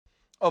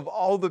of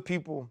all the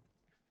people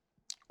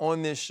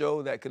on this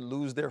show that could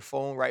lose their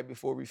phone right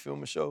before we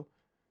film a show,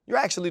 you're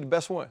actually the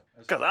best one.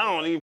 Because I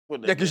don't even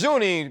put that. Yeah, because you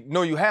don't even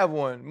know you have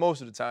one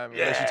most of the time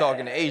unless you're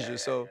talking to Asia.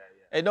 So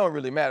it don't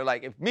really matter.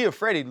 Like, if me or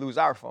Freddie lose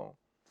our phone,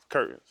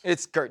 curtains.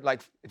 It's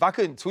like, if I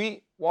couldn't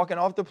tweet walking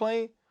off the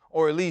plane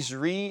or at least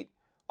read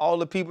all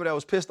the people that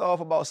was pissed off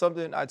about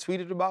something I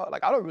tweeted about,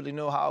 like, I don't really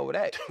know how I would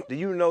act. Do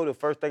you know the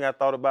first thing I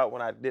thought about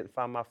when I didn't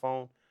find my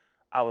phone?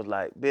 I was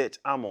like, bitch,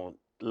 I'm on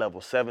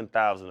level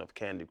 7,000 of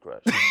Candy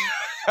Crush.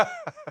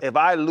 If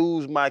I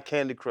lose my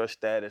Candy Crush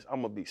status,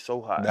 I'm gonna be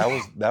so hot.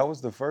 That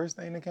was the first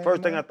thing that came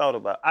First thing I thought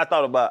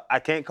about. I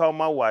can't call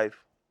my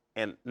wife,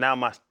 and now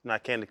my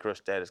Candy Crush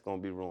status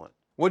gonna be ruined.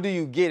 What do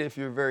you get if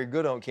you're very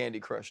good on Candy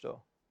Crush,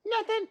 though?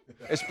 Nothing.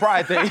 It's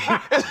pride thing.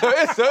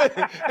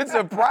 It's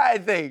a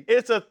pride thing.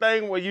 It's a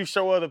thing where you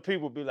show other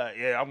people, be like,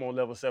 yeah, I'm on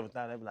level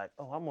 7,000. They be like,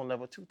 oh, I'm on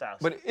level 2,000.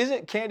 But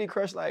isn't Candy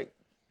Crush like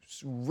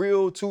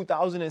real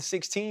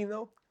 2016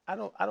 though? I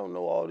don't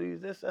know all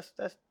these.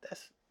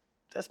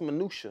 That's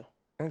minutia.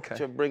 Okay. That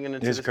you're bringing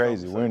into It's this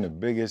crazy. We're in the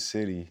biggest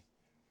city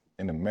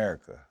in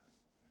America,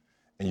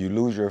 and you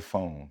lose your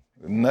phone.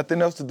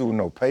 Nothing else to do.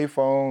 No pay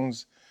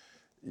phones,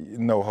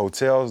 no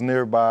hotels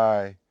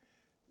nearby.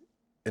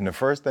 And the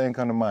first thing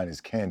come to mind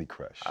is Candy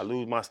Crush. I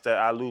lose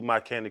my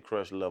Candy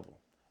Crush level.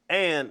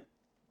 And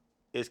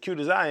as cute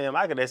as I am,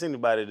 I could ask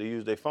anybody to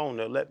use their phone,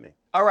 they'll let me.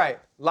 All right,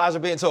 lies are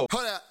being told.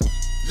 Hold up,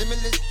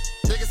 limitless,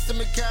 take a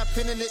stomach, kind of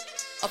pinning it.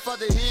 I fought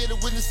the head to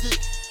witness it.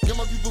 Got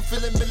my people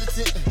feeling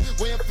militant.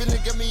 Way I'm finna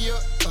get me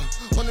up.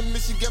 On the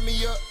mission, get me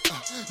up.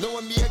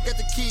 Knowing me, I got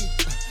the key.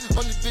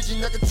 Only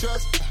vision I can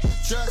trust.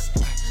 Trust,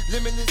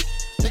 limitless,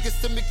 take a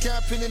stomach,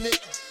 kind of pinning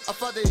it. I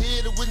fought the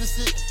head to witness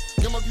it.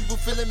 Got my people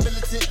feeling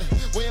militant.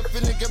 Way I'm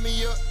finna get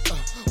me up.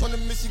 On the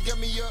mission, get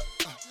me up.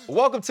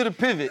 Welcome to The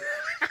Pivot.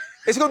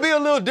 It's gonna be a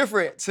little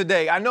different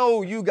today. I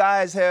know you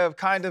guys have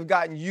kind of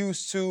gotten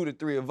used to the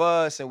three of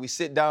us and we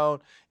sit down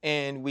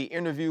and we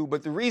interview,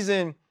 but the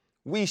reason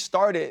we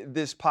started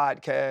this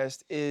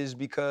podcast is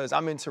because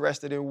I'm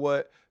interested in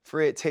what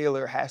Fred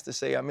Taylor has to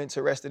say. I'm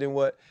interested in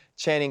what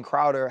Channing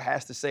Crowder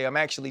has to say. I'm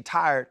actually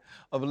tired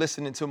of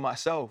listening to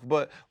myself.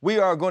 But we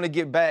are going to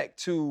get back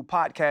to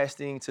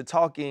podcasting, to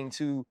talking,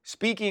 to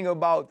speaking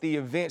about the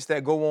events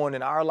that go on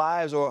in our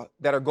lives or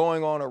that are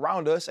going on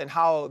around us and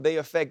how they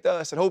affect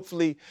us. And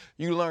hopefully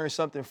you learn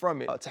something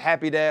from it. To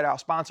Happy Dad, our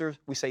sponsors,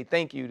 we say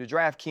thank you. To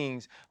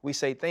DraftKings, we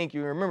say thank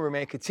you. And remember,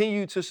 man,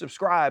 continue to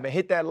subscribe and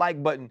hit that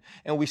like button.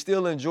 And we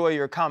still enjoy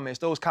your comments.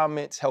 Those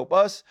comments help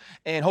us.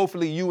 And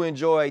hopefully you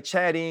enjoy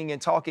chatting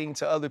and talking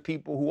to other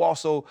people who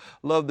also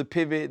love the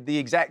pivot the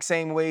exact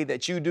same way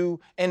that you do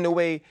and the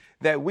way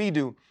that we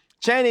do.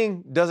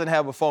 Channing doesn't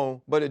have a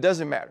phone, but it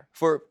doesn't matter.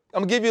 I'm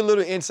gonna give you a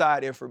little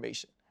inside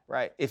information,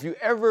 right? If you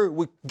ever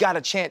got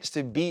a chance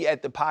to be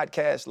at the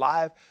podcast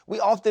live, we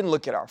often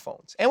look at our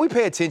phones and we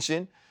pay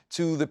attention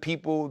to the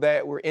people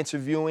that we're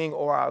interviewing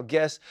or our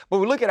guests, but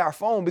we look at our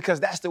phone because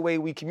that's the way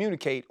we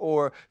communicate,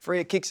 or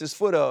Fred kicks his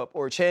foot up,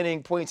 or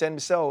Channing points at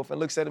himself and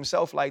looks at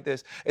himself like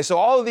this. And so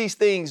all of these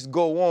things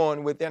go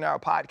on within our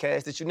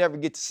podcast that you never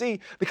get to see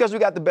because we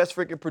got the best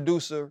freaking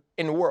producer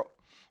in the world.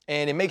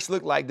 And it makes it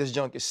look like this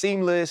junk is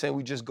seamless and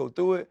we just go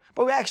through it,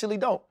 but we actually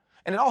don't.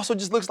 And it also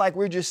just looks like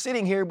we're just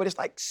sitting here, but it's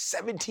like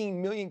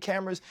 17 million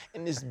cameras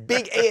and this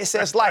big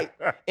ASS light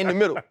in the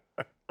middle.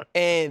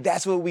 And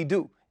that's what we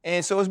do.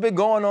 And so it's been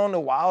going on a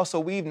while, so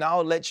we've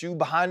now let you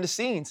behind the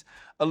scenes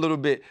a little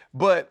bit.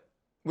 But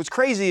what's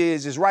crazy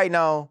is right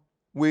now,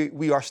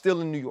 we are still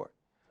in New York.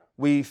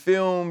 We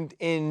filmed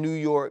in New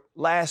York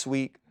last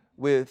week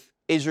with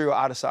Israel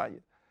Adesanya.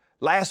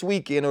 Last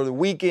weekend, or the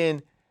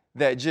weekend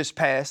that just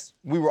passed,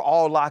 we were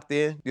all locked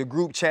in. The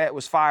group chat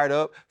was fired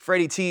up.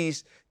 Freddie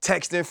T's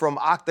texting from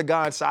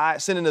Octagon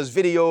side, sending us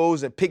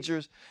videos and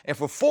pictures. And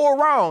for 4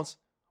 rounds,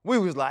 we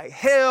was like,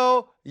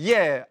 hell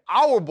yeah,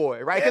 our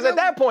boy, right? Because at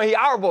that point, he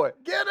our boy.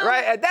 Get him.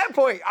 Right? At that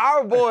point,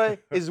 our boy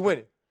is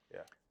winning. Yeah.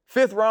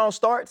 5th round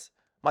starts.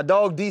 My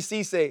dog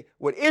DC say,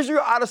 what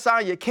Israel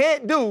Adesanya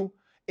can't do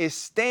is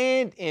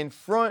stand in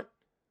front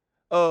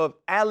of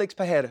Alex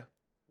Pereira.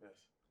 Yes.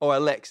 Or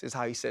Alex is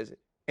how he says it.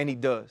 And he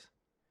does.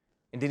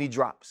 And then he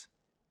drops.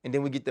 And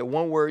then we get that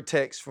one-word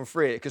text from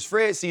Fred, because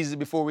Fred sees it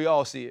before we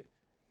all see it.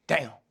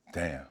 Damn.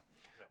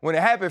 When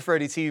it happened,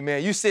 Freddie T,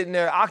 man, you sitting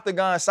there,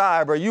 Octagon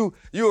side, bro. You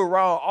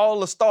around all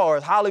the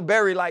stars. Holly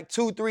Berry like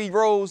 2-3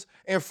 rows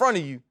in front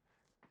of you.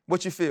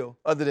 What you feel?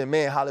 Other than,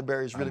 man, Holly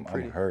Berry's really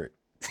pretty. I'm hurt.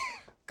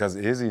 Because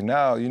Izzy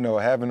now,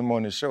 having him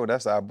on the show,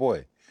 that's our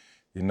boy.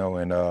 And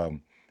I'm a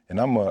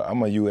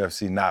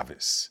UFC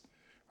novice,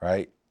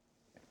 right?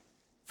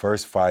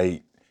 First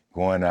fight,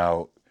 going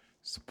out,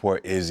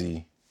 support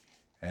Izzy,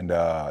 and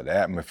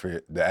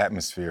the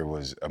atmosphere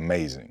was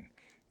amazing.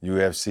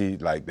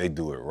 UFC, like, they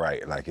do it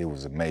right. Like, it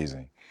was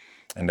amazing.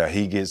 And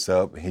he gets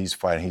up, he's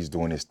fighting, he's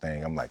doing his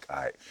thing. I'm like,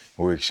 all right,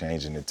 we're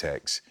exchanging the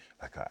texts.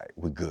 Like, all right,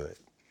 we're good.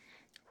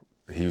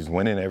 He was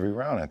winning every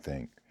round, I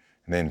think.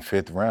 And then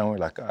 5th round, we're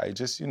like, all right,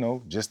 just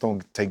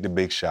don't take the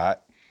big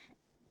shot.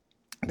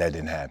 That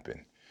didn't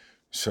happen.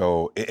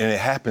 So, and it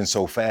happened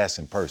so fast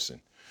in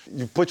person.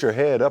 you put your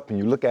head up and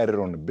you look at it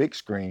on the big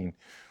screen,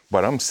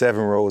 but I'm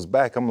 7 rows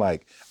back. I'm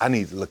like, I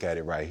need to look at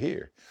it right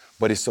here.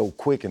 But it's so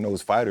quick and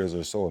those fighters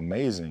are so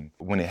amazing.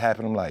 When it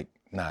happened, I'm like,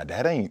 nah,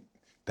 that ain't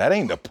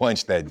the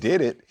punch that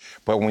did it.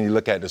 But when you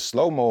look at the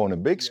slow-mo on the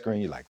big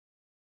screen, you're like,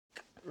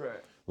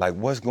 like,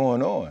 what's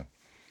going on?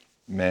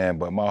 Man,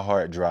 but my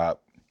heart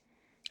dropped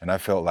and I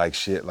felt like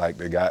shit, like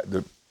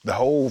the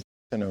whole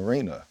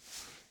arena.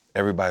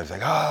 Everybody was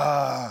like,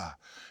 ah.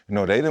 You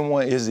know, they didn't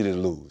want Izzy to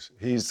lose.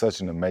 He's such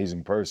an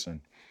amazing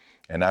person.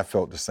 And I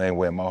felt the same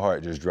way. My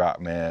heart just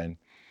dropped, man.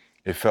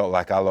 It felt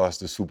like I lost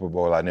the Super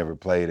Bowl I never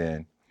played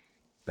in.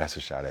 That's a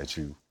shot at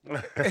you.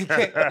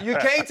 You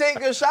can't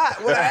take a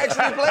shot when I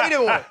actually played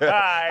in one.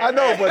 I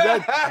know, but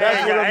that's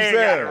what I'm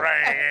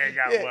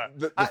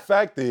saying. The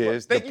fact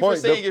is, thank you for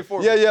saying it for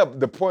me. Yeah,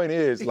 the point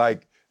is,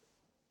 like,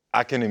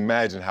 I can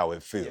imagine how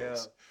it feels.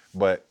 Yeah.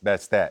 But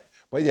that's that.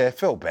 But yeah, it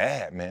felt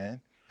bad,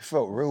 man. It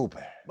felt real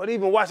bad. But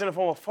even watching it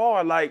from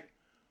afar, like,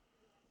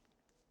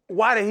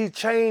 why did he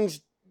change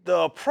the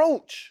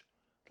approach?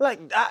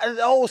 Like,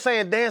 the old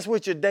saying, dance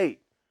with your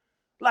date.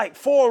 Like,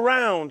 4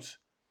 rounds,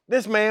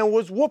 this man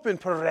was whooping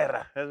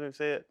Pereira. That's what he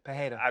said.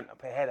 Pereira.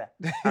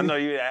 I know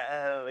you.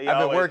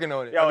 I've been working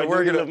on it. Y'all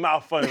working your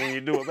mouth funny when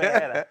you do it,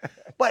 Pereira.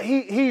 But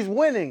he's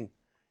winning.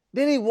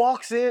 Then he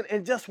walks in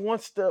and just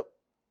wants the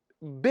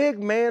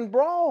big man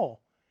brawl.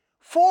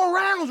 4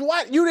 rounds.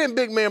 Why you didn't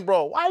big man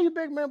brawl? Why are you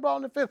big man brawl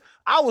in the 5th?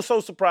 I was so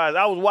surprised.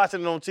 I was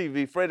watching it on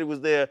TV. Freddie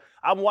was there.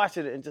 I'm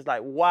watching it and just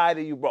like, why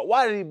did you brawl?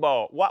 Why did he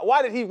brawl?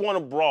 Why did he want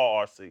to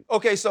brawl, RC?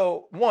 Okay,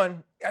 so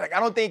one, I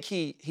don't think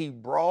he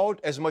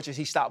brawled as much as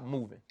he stopped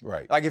moving.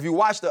 Right. Like if you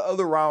watch the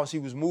other rounds, he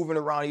was moving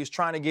around. He was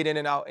trying to get in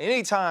and out.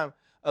 Anytime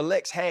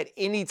Alex had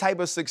any type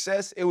of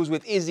success, it was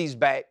with Izzy's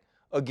back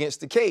against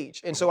the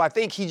cage. And so I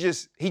think he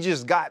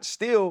just got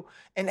still,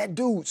 and that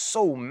dude's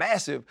so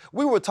massive.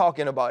 We were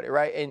talking about it,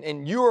 right?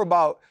 And you're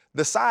about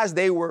the size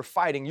they were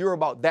fighting, you're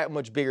about that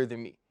much bigger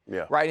than me.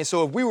 Yeah. Right? And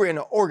so if we were in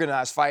an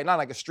organized fight, not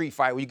like a street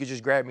fight where you could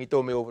just grab me,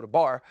 throw me over the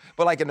bar,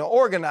 but like in an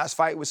organized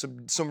fight with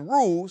some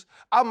rules,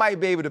 I might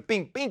be able to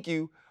bink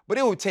you, but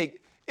it would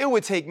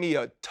take me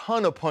a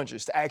ton of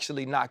punches to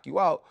actually knock you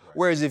out. Right.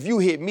 Whereas if you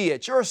hit me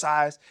at your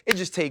size, it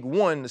just take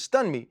one to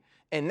stun me.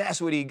 And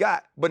that's what he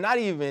got. But not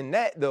even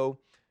that, though.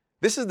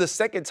 This is the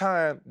second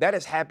time that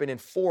has happened in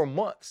 4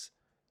 months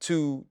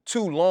to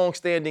 2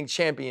 long-standing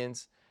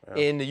champions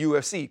in the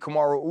UFC.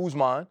 Kamaru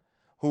Usman,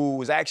 who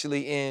was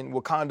actually in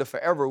Wakanda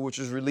Forever, which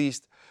was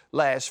released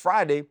last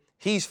Friday.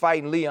 He's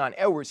fighting Leon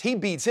Edwards. He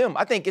beats him.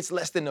 I think it's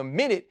less than a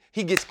minute.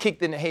 He gets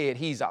kicked in the head.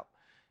 He's out.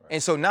 Right.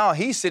 And so now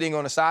he's sitting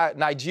on the side,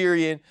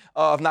 Nigerian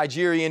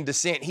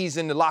descent. He's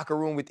in the locker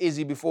room with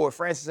Izzy before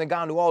Francis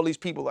Ngannou. All these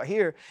people are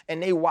here,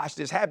 and they watch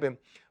this happen.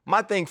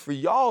 My thing for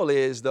y'all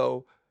is,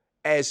 though,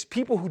 as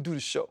people who do the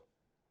show,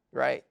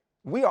 right,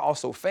 we are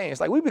also fans.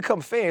 Like, we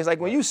become fans.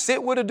 Like, when you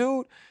sit with a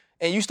dude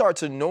and you start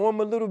to know him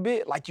a little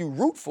bit, like, you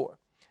root for him.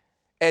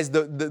 As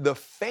the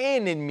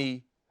fan in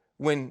me,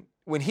 when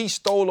he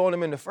stole on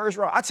him in the first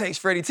round, I text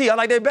Freddie T. I'm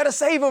like, they better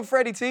save him,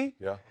 Freddie T.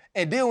 Yeah.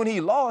 And then when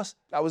he lost,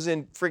 I was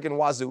in freaking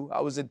Wazoo.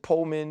 I was in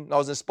Pullman. I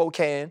was in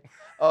Spokane,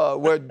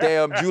 where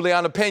damn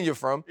Juliana Pena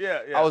from. Yeah.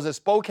 I was in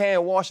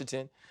Spokane,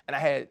 Washington. And I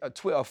had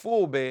a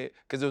full bed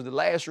because it was the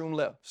last room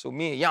left. So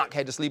me and Yonk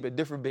had to sleep at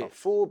different beds. A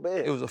full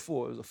bed? It was a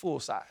full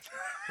size,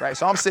 right?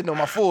 So I'm sitting on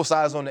my full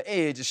size on the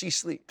edge and she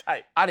sleep.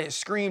 Tight. I didn't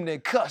scream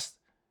and cussed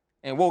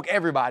and woke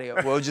everybody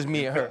up. Well, it was just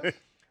me and her.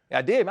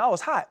 I did, man. I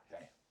was hot.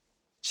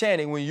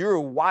 Channing, when you're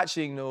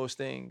watching those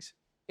things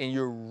and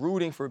you're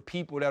rooting for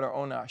people that are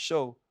on our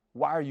show,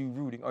 why are you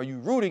rooting? Are you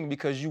rooting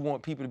because you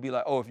want people to be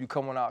like, oh, if you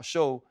come on our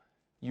show,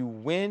 you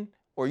win,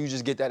 or you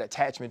just get that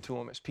attachment to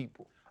them as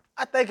people?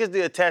 I think it's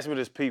the attachment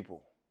as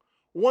people.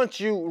 Once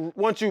you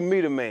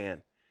meet a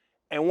man,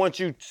 and once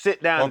you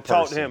sit down and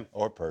talk to him,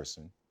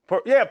 person.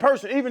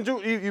 Person. Even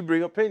you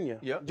bring up Pena.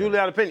 Yeah.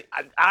 Juliana Pena.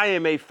 I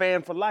am a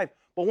fan for life.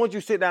 But once you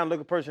sit down and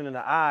look a person in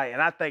the eye,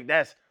 and I think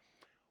that's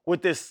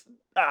with this.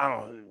 I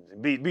don't know,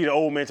 be the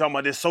old man talking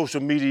about this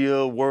social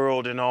media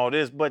world and all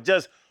this, but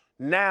just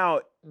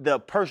now the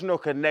personal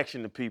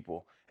connection to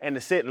people, and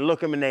to sit and look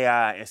them in their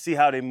eye and see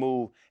how they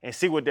move and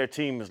see what their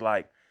team is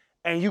like,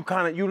 and you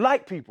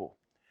like people.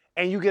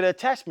 And you get an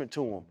attachment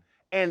to them.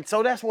 And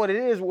so that's what it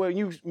is, where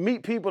you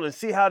meet people and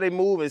see how they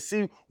move and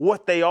see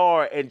what they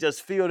are and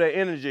just feel their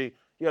energy.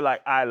 You're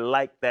like, I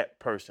like that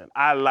person.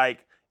 I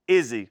like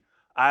Izzy.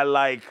 I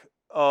like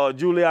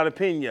Juliana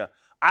Pena.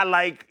 I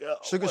like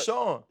Sugar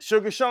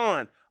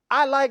Sean.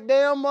 I like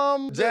damn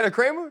Jada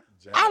Kramer?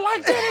 I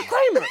like Jada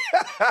Kramer.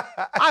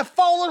 I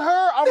followed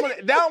her. I'm gonna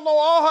download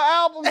all her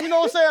albums. You know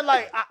what I'm saying?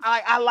 Like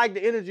I like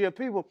the energy of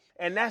people.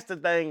 And that's the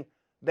thing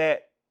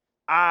that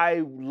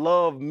I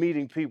love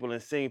meeting people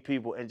and seeing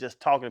people and just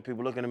talking to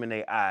people, looking them in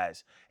their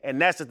eyes. And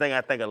that's the thing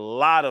I think a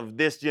lot of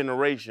this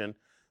generation,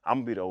 I'm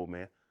going to be the old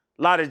man,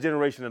 a lot of this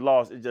generation that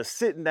lost is just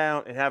sitting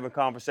down and having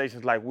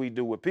conversations like we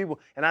do with people.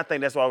 And I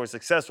think that's why we're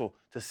successful,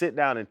 to sit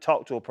down and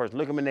talk to a person,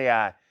 look them in their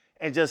eye,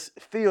 and just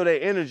feel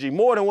their energy.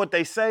 More than what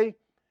they say,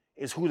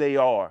 is who they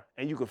are,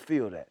 and you can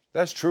feel that.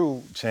 That's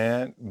true,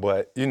 Chan,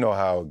 but you know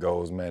how it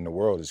goes, man. The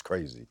world is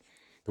crazy.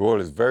 The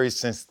world is very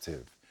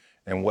sensitive,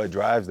 and what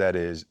drives that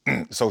is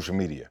social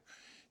media.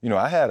 You know,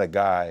 I had a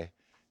guy,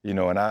 you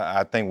know, and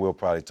I think we'll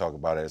probably talk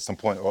about it at some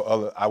point,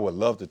 or I would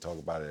love to talk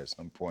about it at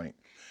some point.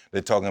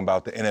 They're talking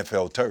about the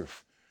NFL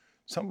turf.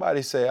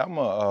 Somebody say, I'm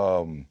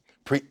going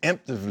to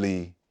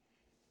preemptively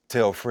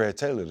tell Fred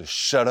Taylor to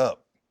shut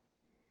up.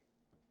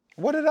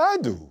 What did I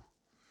do?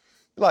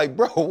 Like,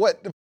 bro,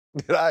 what the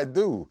did I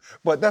do?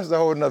 But that's a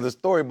whole nother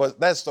story, but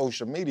that's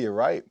social media,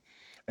 right?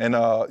 And,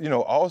 you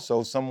know,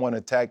 also someone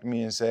attacked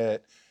me and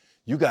said,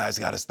 you guys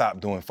got to stop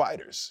doing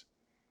fighters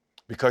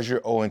because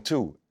you're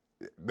 0-2.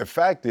 The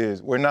fact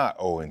is, we're not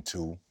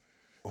 0-2.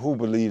 Who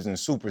believes in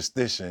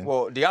superstition?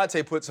 Well,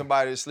 Deontay put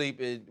somebody to sleep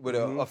with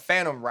a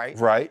phantom, right?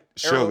 Right,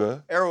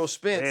 Sugar. Errol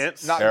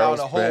Spence knocked Errol out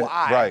a whole Spence,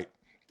 eye. Right.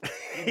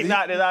 He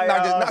knocked his eye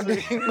out.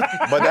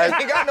 But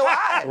that, he got no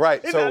eye.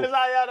 right, He so knocked his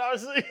eye out,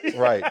 RC.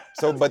 right.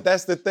 So, but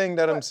that's the thing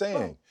that I'm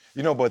saying.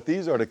 You know, but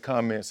these are the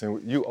comments,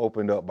 and you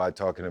opened up by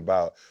talking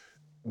about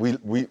we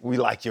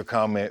like your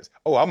comments.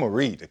 Oh, I'm gonna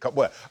read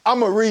I'm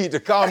gonna read the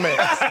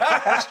comments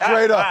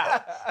straight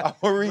up. I'm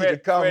gonna read the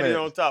comments. Ready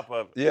on top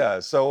of it.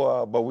 Yeah.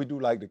 So, but we do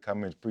like the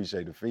comments.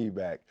 Appreciate the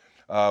feedback.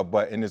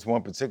 But in this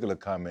one particular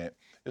comment,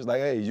 it's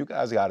like, hey, you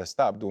guys got to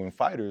stop doing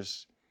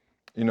fighters,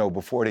 you know,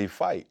 before they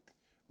fight.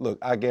 Look,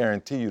 I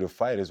guarantee you, the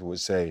fighters would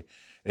say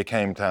it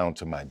came down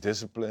to my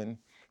discipline,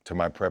 to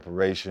my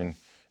preparation,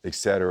 et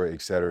cetera,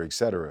 et cetera, et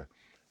cetera.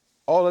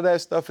 All of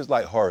that stuff is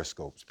like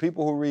horoscopes.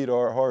 People who read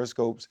our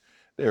horoscopes,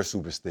 they're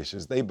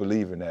superstitious. They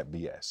believe in that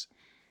BS.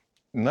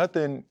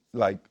 Nothing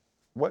like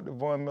what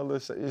Von Miller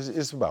said.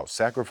 It's about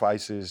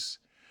sacrifices.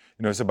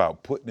 You know, it's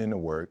about putting in the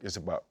work. It's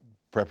about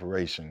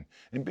preparation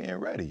and being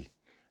ready.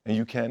 And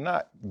you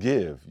cannot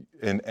give.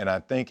 And I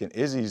think in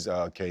Izzy's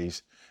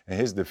case, in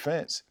his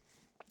defense,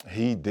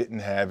 he didn't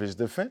have his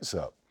defense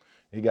up.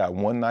 He got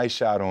one nice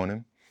shot on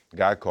him. The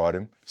guy caught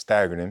him,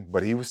 staggered him,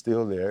 but he was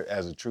still there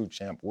as a true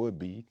champ would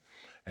be.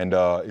 And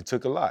it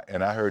took a lot.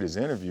 And I heard his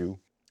interview.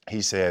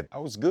 He said, I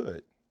was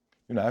good.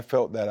 You know, I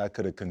felt that I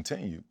could have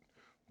continued.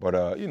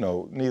 But, you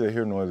know, neither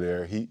here nor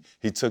there. He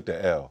took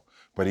the L,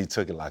 but he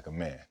took it like a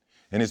man.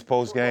 In his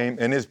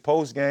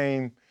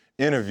post-game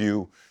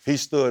interview, he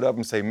stood up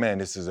and said, man,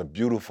 this is a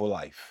beautiful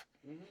life.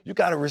 You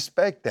got to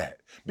respect that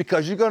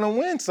because you're going to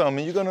win some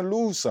and you're going to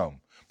lose some.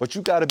 But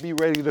you got to be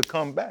ready to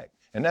come back.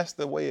 And that's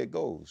the way it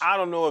goes. I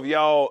don't know if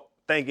y'all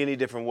think any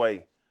different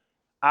way.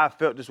 I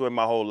felt this way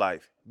my whole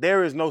life.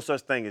 There is no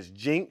such thing as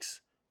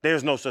jinx.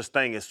 There's no such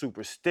thing as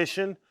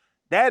superstition.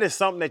 That is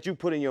something that you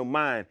put in your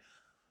mind.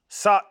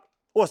 Sock,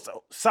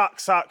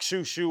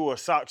 shoe, or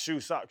sock,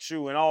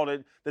 shoe, and all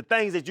the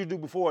things that you do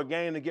before a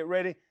game to get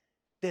ready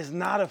does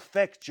not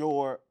affect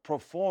your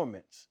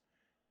performance.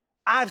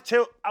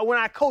 When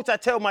I coach, I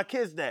tell my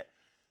kids that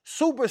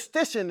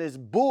superstition is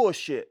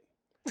bullshit.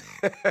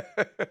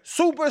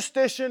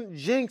 Superstition,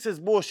 jinx is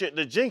bullshit.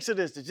 The jinx of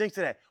this, the jinx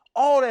of that.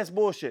 All that's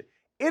bullshit.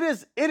 It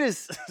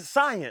is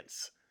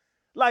science.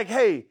 Like,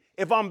 hey,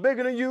 if I'm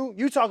bigger than you,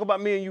 you talk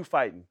about me and you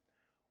fighting.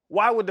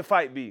 Why would the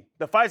fight be?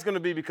 The fight's gonna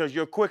be because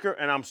you're quicker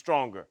and I'm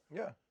stronger.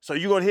 Yeah. So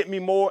you're gonna hit me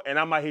more and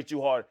I might hit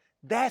you harder.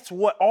 That's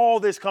what all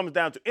this comes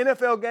down to.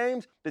 NFL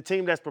games, the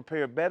team that's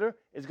prepared better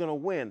is gonna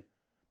win.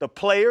 The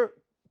player,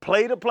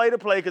 play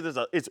because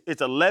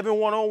it's 11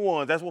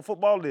 one-on-ones. That's what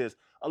football is.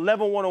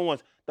 11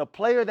 one-on-ones. The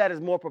player that is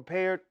more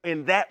prepared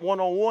in that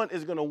one-on-one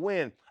is gonna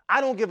win. I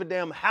don't give a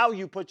damn how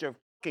you put your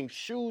fucking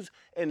shoes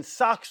and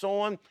socks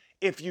on,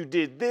 if you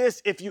did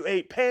this, if you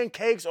ate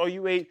pancakes or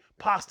you ate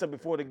pasta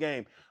before the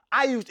game.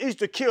 It used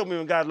to kill me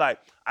when guys like,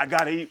 I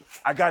gotta eat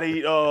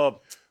spaghetti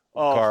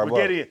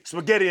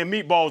and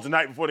meatballs the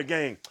night before the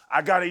game.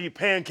 I gotta eat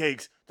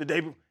pancakes the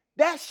day before.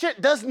 That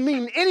shit doesn't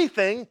mean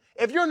anything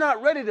if you're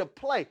not ready to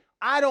play.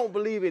 I don't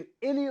believe in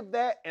any of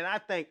that, and I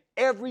think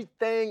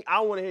everything.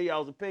 I want to hear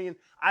y'all's opinion.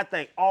 I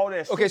think all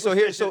that. Okay, so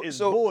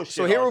bullshit.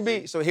 So here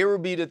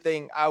would be the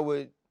thing I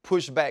would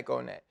push back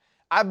on that.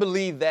 I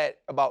believe that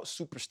about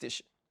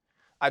superstition.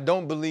 I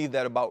don't believe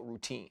that about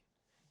routine.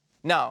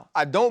 Now,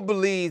 I don't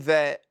believe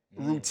that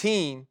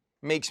routine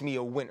makes me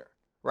a winner,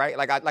 right?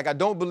 Like I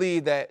don't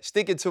believe that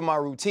sticking to my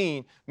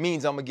routine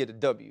means I'm gonna get a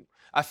W.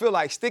 I feel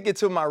like sticking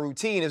to my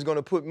routine is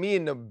gonna put me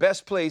in the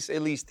best place,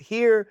 at least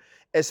here,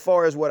 as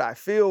far as what I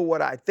feel,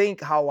 what I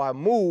think, how I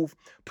move,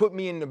 put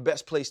me in the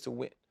best place to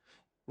win,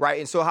 right?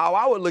 And so how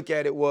I would look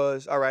at it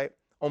was, all right,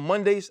 on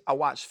Mondays, I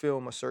watch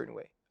film a certain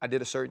way. I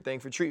did a certain thing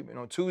for treatment.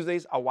 On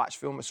Tuesdays, I watched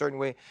film a certain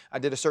way. I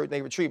did a certain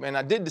thing for treatment. And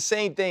I did the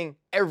same thing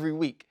every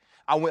week.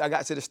 I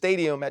got to the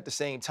stadium at the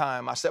same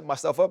time. I set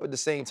myself up at the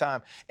same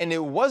time. And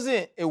it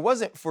wasn't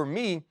for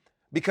me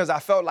because I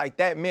felt like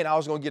that meant I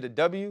was gonna get a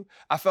W.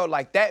 I felt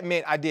like that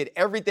meant I did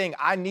everything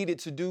I needed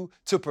to do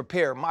to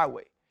prepare my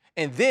way.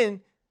 And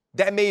then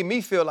that made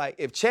me feel like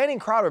if Channing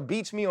Crowder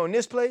beats me on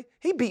this play,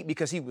 he beat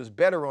because he was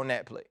better on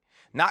that play.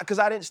 Not because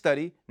I didn't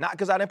study, not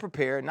because I didn't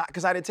prepare, not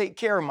because I didn't take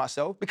care of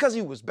myself, because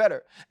he was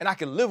better. And I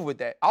could live with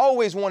that. I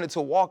always wanted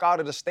to walk out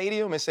of the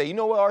stadium and say, you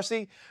know what,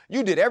 RC?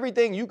 You did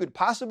everything you could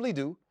possibly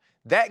do.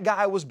 that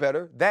guy was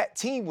better, that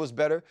team was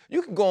better,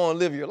 you can go on and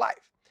live your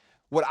life.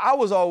 What I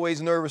was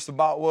always nervous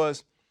about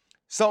was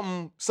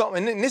something,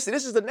 and this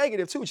is the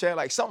negative too, Chad,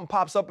 like something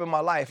pops up in my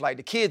life, like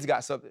the kids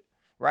got something,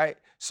 right?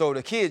 So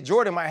the kid,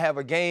 Jordan might have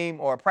a game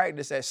or a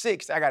practice at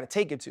 6 I gotta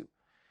take him to.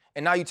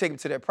 And now you take him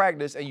to that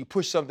practice and you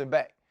push something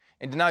back.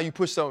 And then now you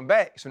push something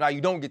back, so now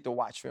you don't get to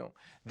watch film.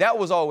 That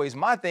was always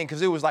my thing,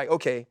 because it was like,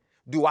 okay,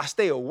 do I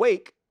stay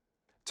awake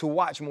to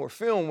watch more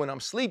film when I'm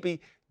sleepy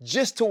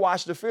just to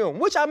watch the film,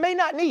 which I may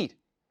not need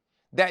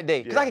that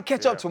day, because I can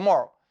catch up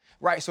tomorrow,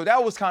 right? So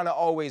that was kind of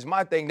always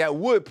my thing that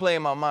would play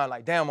in my mind,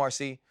 like, damn,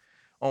 RC,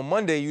 on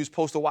Monday you was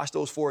supposed to watch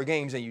those 4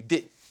 games and you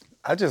didn't.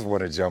 I just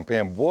want to jump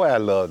in. Boy, I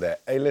love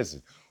that. Hey,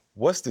 listen,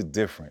 what's the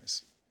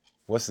difference?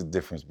 What's the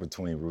difference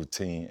between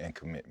routine and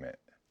commitment?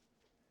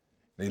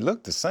 They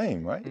look the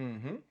same, right?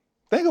 Mm-hmm.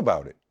 Think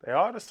about it. They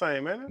are the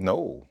same, ain't it?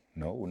 No.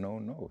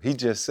 He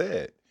just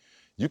said,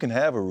 you can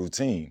have a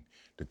routine,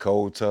 the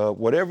cold tub,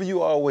 whatever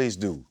you always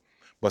do.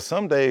 But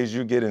some days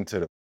you get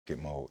into the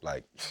mode,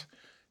 like,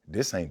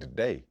 this ain't the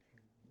day.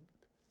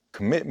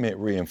 Commitment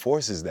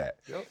reinforces that.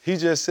 Yep. He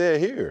just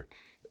said here,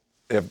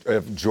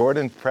 if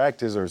Jordan's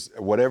practice or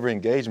whatever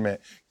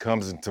engagement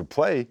comes into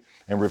play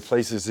and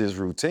replaces his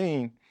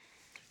routine,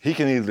 he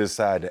can either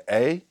decide that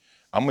A,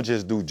 I'm gonna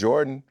just do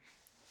Jordan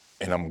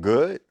and I'm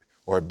good,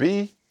 or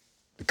B,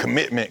 the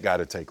commitment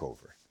gotta take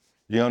over.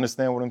 You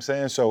understand what I'm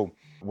saying? So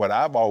what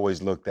I've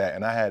always looked at,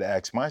 and I had to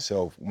ask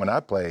myself when I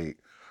played,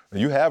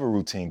 you have a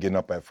routine getting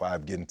up at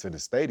 5, getting to the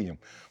stadium,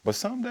 but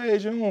some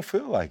days you don't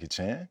feel like it,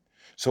 Chan.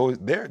 So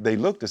they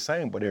look the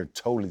same, but they're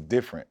totally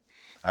different.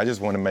 I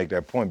just want to make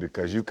that point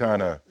because you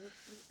kind of,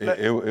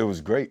 it was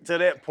great. To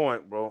that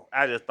point, bro,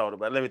 I just thought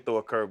about it. Let me throw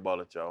a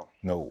curveball at y'all.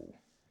 No.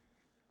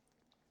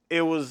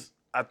 It was,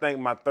 I think,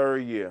 my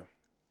 3rd year.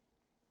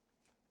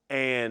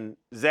 And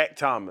Zach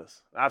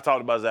Thomas, I've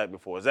talked about Zach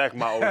before. Zach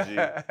my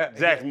OG.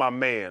 Zach's my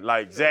man.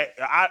 Like, Zach,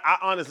 I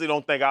honestly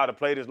don't think I would have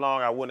played as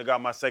long. I wouldn't have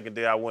got my second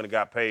day. I wouldn't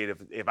have got paid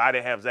if I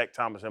didn't have Zach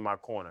Thomas in my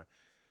corner.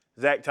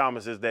 Zach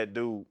Thomas is that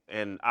dude,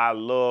 and I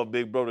love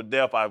Big Bro to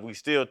death. We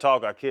still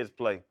talk. Our kids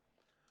play.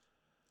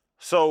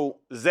 So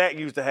Zach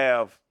used to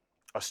have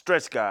a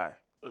stretch guy,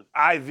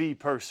 IV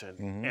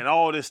person, and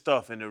all this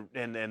stuff, and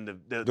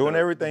the doing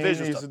everything he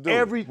needs stuff, to do.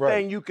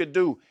 everything you could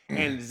do.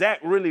 And Zach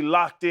really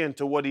locked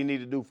into what he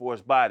needed to do for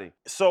his body.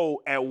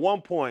 So at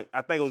one point,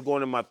 I think it was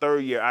going in my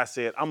 3rd year, I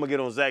said, I'm gonna get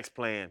on Zach's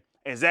plan.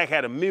 And Zach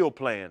had a meal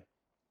plan.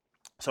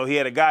 So he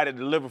had a guy that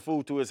delivered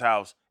food to his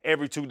house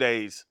every 2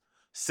 days,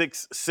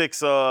 six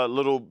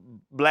little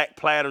black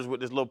platters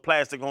with this little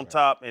plastic on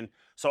top. And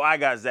so I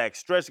got Zach's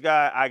stretch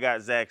guy, I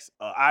got Zach's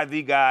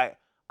IV guy.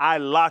 I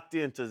locked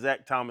into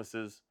Zach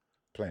Thomas's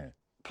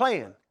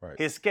plan, right.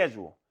 His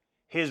schedule,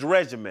 his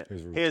regimen,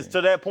 his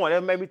to that point.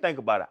 That made me think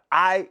about it.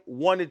 I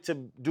wanted to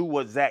do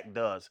what Zach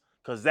does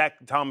because Zach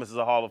Thomas is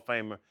a Hall of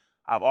Famer.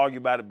 I've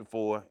argued about it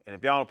before, and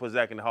if y'all don't put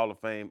Zach in the Hall of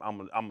Fame,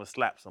 I'm gonna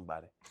slap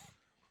somebody.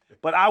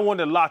 But I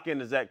wanted to lock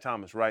into Zach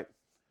Thomas, right?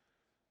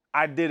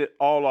 I did it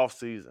all off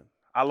season.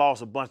 I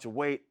lost a bunch of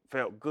weight,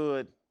 felt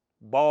good,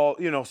 ball,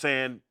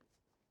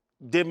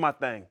 did my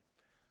thing.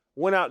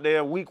 Went out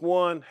there, week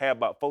 1, had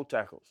about 4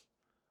 tackles.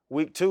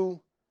 Week 2,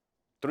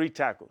 3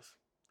 tackles.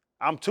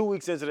 I'm 2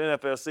 weeks into the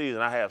NFL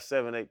season, I have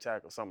 7, 8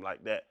 tackles, something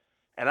like that.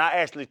 And I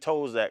actually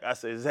told Zach, I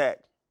said, Zach,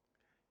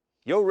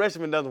 your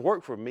regimen doesn't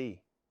work for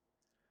me.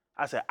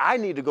 I said, I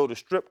need to go to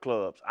strip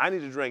clubs. I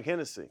need to drink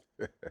Hennessy.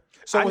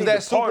 So was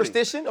that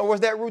superstition or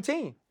was that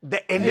routine?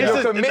 And this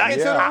is commitment to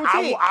the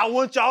routine. I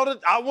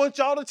want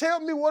y'all to tell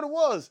me what it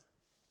was.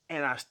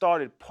 And I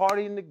started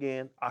partying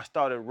again. I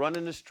started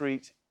running the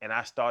streets, and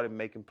I started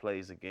making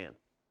plays again.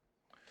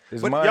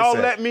 But y'all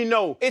let me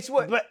know. It's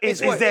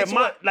that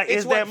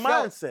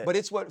mindset. But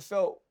it's what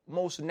felt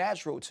most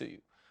natural to you.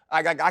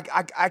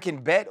 I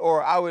can bet,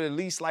 or I would at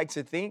least like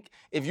to think,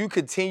 if you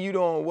continued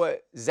on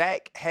what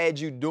Zach had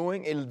you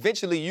doing,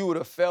 eventually you would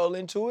have fell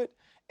into it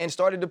and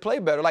started to play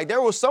better. Like,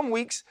 there were some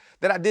weeks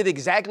that I did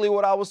exactly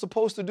what I was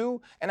supposed to do,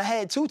 and I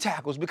had 2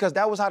 tackles because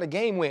that was how the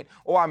game went.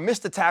 Or I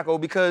missed a tackle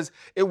because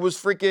it was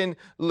freaking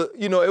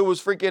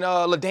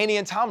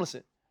LaDainian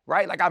Tomlinson,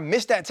 right? Like, I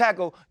missed that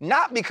tackle,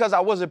 not because I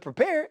wasn't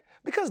prepared,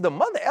 because the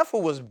mother effer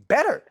was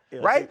better,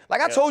 right? Like,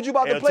 I told you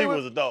about the play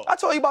with, I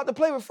told you about the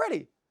play with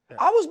Freddie.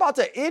 I was about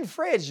to end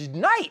Fred's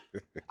night.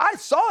 I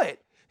saw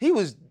it. He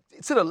was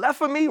to the left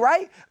of me,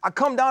 right? I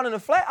come down in the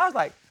flat. I was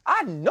like,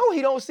 I know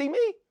he don't see me.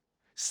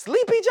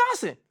 Sleepy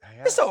Johnson.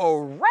 It's a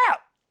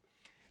wrap.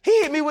 He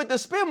hit me with the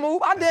spin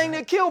move. I dang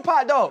near killed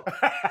Pot Dog.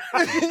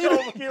 I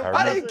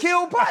didn't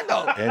kill Pot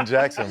Dog. In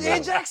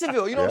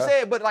Jacksonville. You know what I'm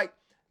saying? But like,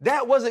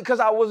 that wasn't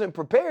because I wasn't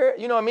prepared,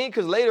 you know what I mean?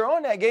 Because later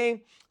on that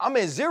game, I'm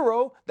at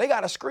 0. They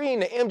got a screen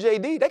to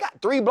MJD. They got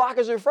 3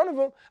 blockers in front of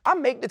them. I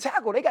make the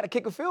tackle. They got to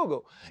kick a field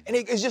goal. And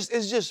it's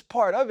just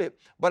part of it.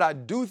 But I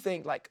do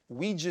think, like,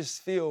 we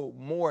just feel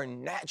more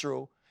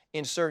natural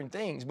in certain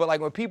things. But, like,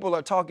 when people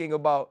are talking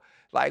about,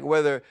 like,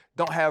 whether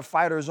don't have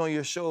fighters on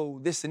your show,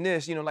 this and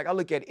this, like, I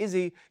look at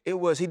Izzy,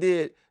 he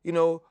did,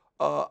 Ariel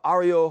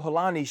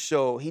Helwani's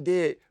show. He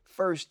did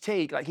First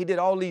Take. Like he did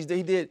all these.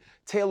 He did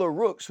Taylor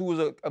Rooks, who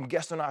was a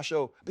guest on our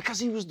show, because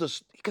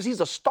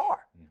he's a star,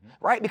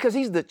 right? Because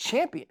he's the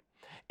champion.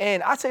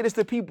 And I say this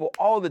to people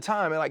all the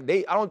time, and like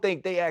I don't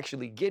think they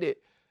actually get it.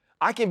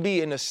 I can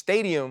be in a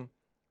stadium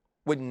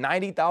with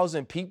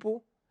 90,000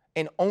 people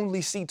and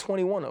only see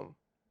 21 of them,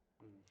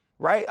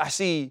 right? I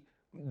see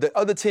the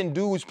other 10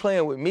 dudes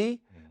playing with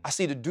me. I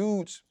see the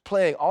dudes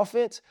playing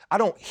offense. I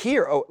don't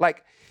hear,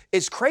 like,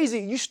 it's crazy.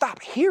 You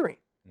stop hearing.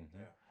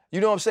 You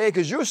know what I'm saying?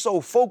 Because you're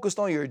so focused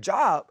on your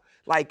job,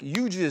 like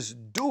you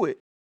just do it.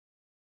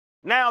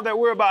 Now that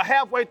we're about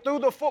halfway through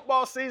the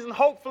football season,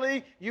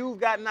 hopefully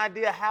you've got an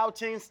idea how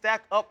teams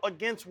stack up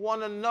against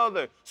one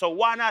another. So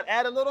why not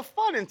add a little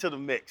fun into the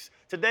mix?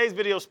 Today's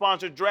video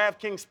sponsor,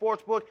 DraftKings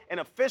Sportsbook, an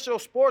official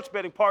sports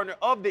betting partner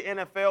of the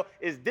NFL,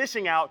 is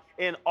dishing out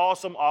an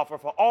awesome offer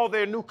for all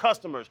their new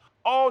customers.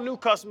 All new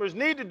customers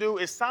need to do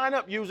is sign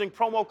up using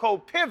promo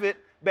code PIVOT,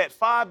 bet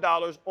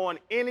 $5 on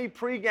any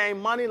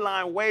pregame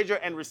moneyline wager,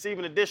 and receive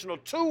an additional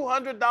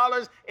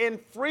 $200 in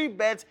free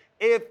bets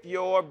if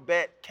your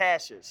bet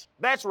cashes.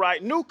 That's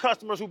right, new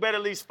customers who bet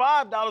at least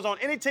 $5 on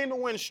any team to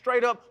win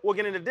straight up will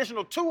get an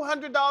additional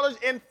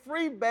 $200 in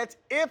free bets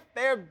if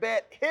their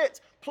bet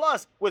hits.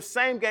 Plus, with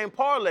same-game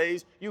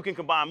parlays, you can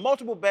combine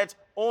multiple bets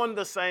on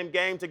the same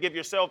game to give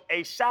yourself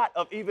a shot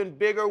of even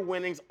bigger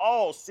winnings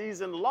all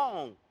season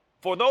long.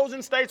 For those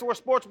in states where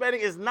sports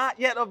betting is not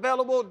yet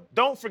available,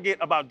 don't forget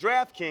about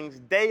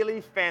DraftKings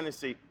Daily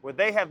Fantasy, where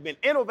they have been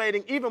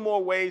innovating even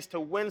more ways to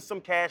win some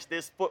cash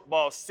this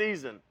football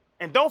season.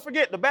 And don't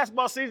forget, the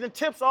basketball season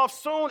tips off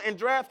soon, and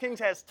DraftKings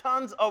has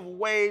tons of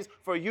ways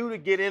for you to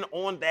get in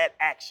on that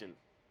action.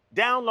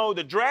 Download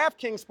the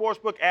DraftKings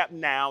Sportsbook app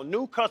now.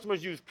 New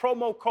customers use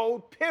promo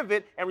code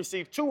PIVOT and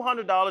receive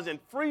 $200 in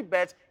free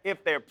bets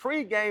if their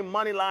pregame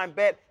moneyline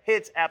bet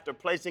hits after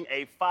placing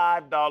a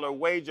 $5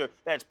 wager.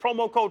 That's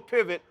promo code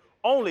PIVOT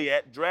only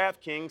at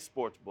DraftKings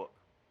Sportsbook.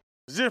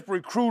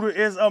 ZipRecruiter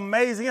is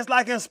amazing. It's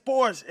like in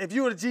sports. If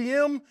you're a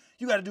GM,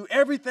 you got to do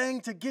everything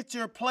to get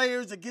your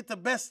players, to get the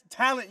best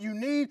talent you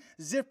need.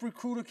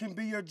 ZipRecruiter can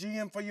be your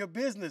GM for your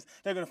business.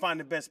 They're going to find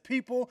the best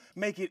people,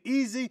 make it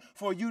easy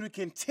for you to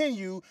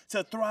continue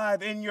to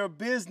thrive in your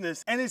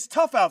business. And it's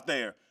tough out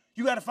there.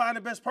 You got to find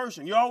the best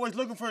person. You're always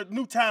looking for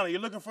new talent.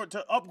 You're looking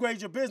to upgrade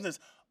your business.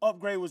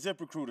 Upgrade with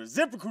ZipRecruiter.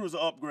 ZipRecruiter's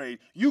an upgrade.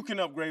 You can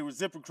upgrade with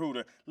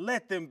ZipRecruiter.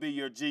 Let them be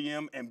your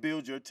GM and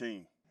build your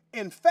team.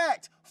 In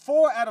fact,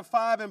 4 out of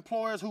 5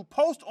 employers who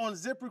post on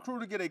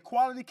ZipRecruiter get a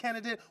quality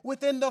candidate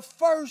within the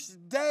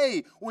first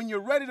day. When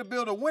you're ready to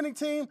build a winning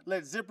team,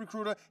 let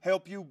ZipRecruiter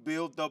help you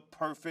build the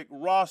perfect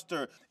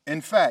roster. In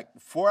fact,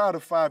 4 out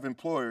of 5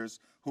 employers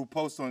who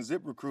post on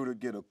ZipRecruiter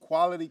get a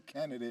quality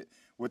candidate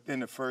within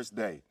the first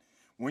day.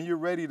 When you're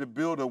ready to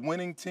build a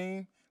winning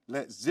team,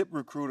 let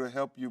ZipRecruiter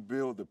help you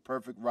build the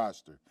perfect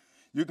roster.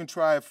 You can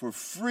try it for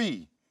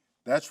free.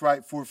 That's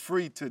right, for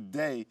free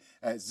today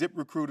at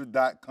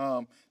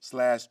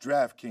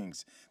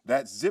ZipRecruiter.com/DraftKings.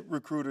 That's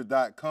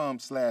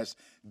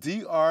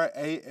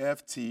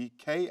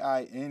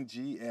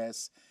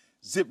ZipRecruiter.com/DraftKings.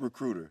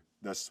 ZipRecruiter,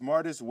 the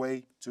smartest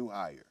way to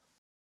hire.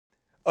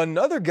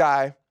 Another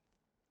guy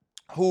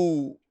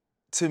who,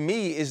 to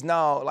me, is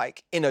now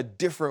like in a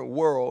different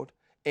world,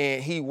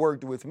 and he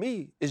worked with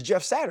me, is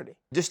Jeff Saturday.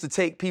 Just to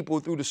take people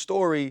through the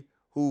story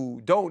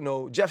who don't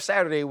know, Jeff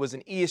Saturday was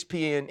an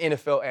ESPN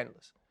NFL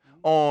analyst.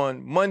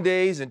 On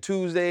Mondays and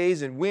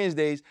Tuesdays and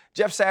Wednesdays,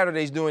 Jeff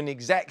Saturday's doing the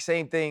exact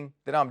same thing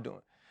that I'm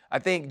doing. I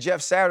think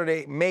Jeff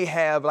Saturday may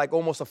have like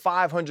almost a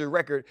 500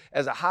 record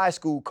as a high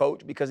school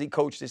coach because he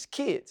coached his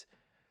kids.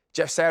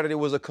 Jeff Saturday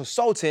was a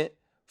consultant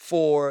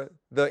for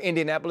the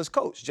Indianapolis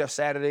Colts. Jeff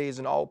Saturday is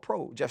an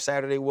all-pro. Jeff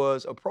Saturday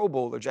was a Pro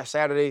Bowler. Jeff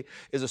Saturday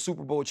is a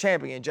Super Bowl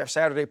champion. Jeff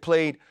Saturday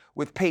played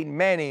with Peyton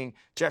Manning.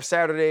 Jeff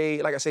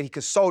Saturday, like I said, he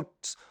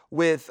consults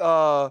with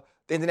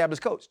the Indianapolis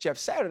Colts. Jeff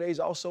Saturday is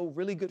also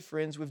really good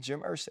friends with Jim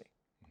Irsay.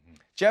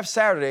 Jeff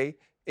Saturday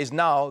is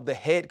now the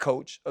head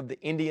coach of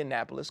the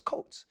Indianapolis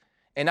Colts.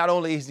 And not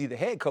only is he the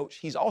head coach,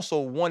 he's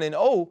also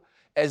 1-0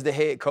 as the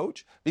head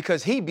coach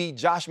because he beat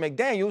Josh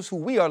McDaniels, who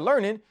we are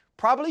learning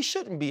probably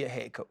shouldn't be a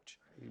head coach.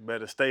 You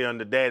better stay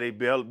under Daddy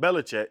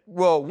Belichick.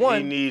 Well,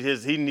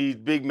 he needs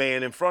big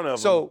man in front of him.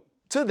 So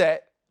to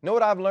that, know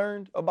what I've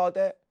learned about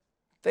that?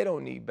 They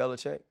don't need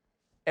Belichick.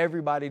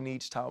 Everybody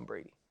needs Tom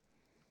Brady.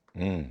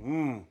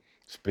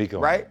 Speak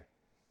on right? that.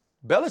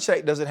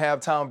 Belichick doesn't have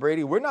Tom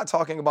Brady. We're not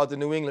talking about the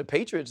New England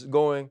Patriots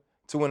going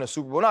to win a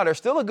Super Bowl. No, they're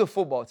still a good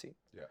football team,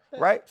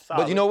 right?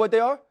 Solid. But you know what they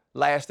are?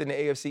 Last in the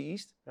AFC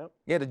East. Yep.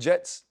 Yeah, the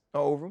Jets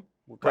are over them.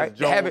 Right?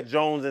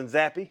 Jones and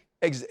Zappy.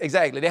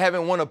 Exactly. They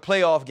haven't won a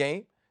playoff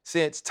game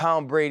since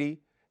Tom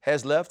Brady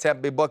has left.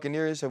 Tampa Bay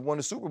Buccaneers have won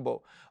the Super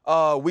Bowl.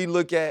 We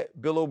look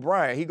at Bill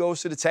O'Brien. He goes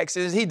to the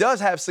Texans. He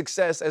does have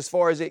success as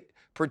far as it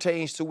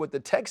pertains to what the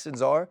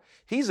Texans are.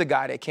 He's a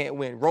guy that can't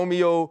win.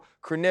 Romeo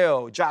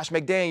Crennel, Josh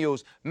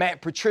McDaniels,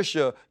 Matt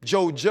Patricia,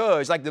 Joe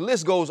Judge. Like the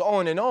list goes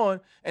on,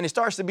 and it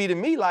starts to be to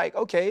me like,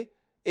 okay,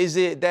 is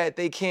it that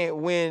they can't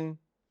win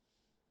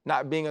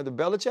not being under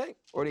Belichick,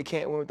 or they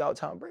can't win without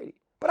Tom Brady?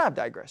 But I've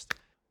digressed.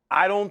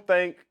 I don't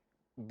think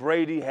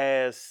Brady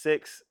has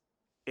 6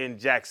 in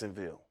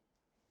Jacksonville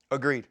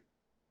Agreed.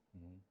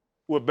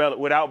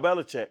 without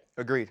Belichick.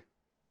 Agreed.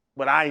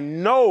 But I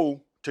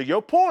know, to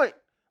your point,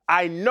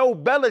 I know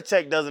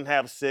Belichick doesn't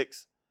have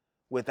 6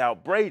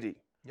 without Brady.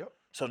 Yep.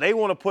 So they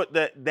want to put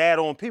that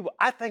on people.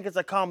 I think it's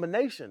a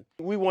combination.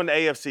 We won the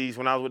AFCs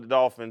when I was with the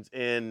Dolphins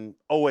in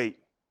 2008,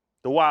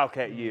 the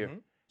Wildcat year.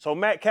 So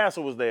Matt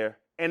Castle was there,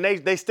 and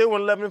they still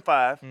went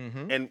 11-5, and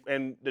the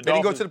Dolphins They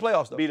didn't go to the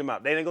playoffs, though. beat them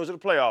out. They didn't go to the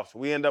playoffs.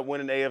 We ended up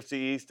winning the AFC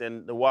East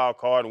and the wild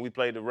card, and we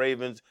played the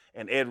Ravens,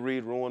 and Ed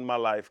Reed ruined my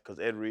life because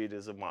Ed Reed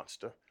is a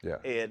monster. Yeah.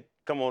 Ed,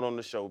 come on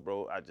the show,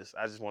 bro. I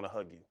just want to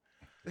hug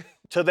you.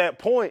 To that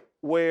point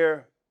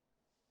where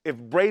if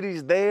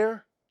Brady's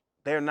there,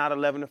 they're not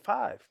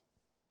 11-5.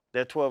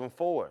 They're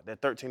 12-4. They're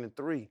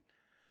 13-3.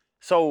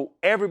 So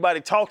everybody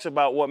talks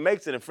about what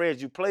makes it. And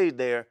Fred, you played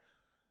there.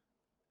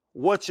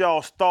 What's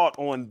y'all's thought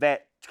on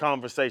that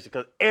conversation?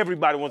 Because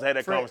everybody wants to have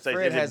that conversation.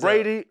 Fred is it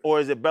Brady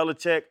or is it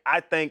Belichick? I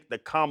think the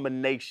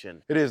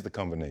combination. It is the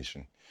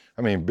combination.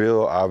 I mean,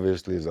 Bill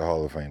obviously is a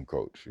Hall of Fame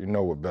coach. You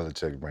know what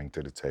Belichick brings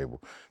to the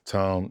table.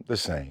 Tom, the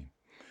same.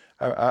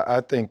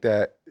 I think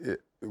that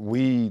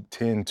we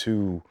tend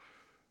to,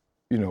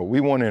 we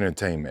want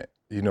entertainment.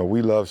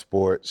 We love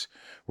sports.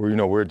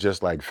 We're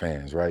just like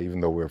fans, right? Even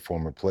though we're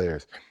former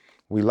players.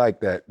 We like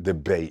that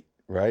debate,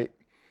 right?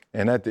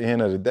 And at the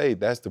end of the day,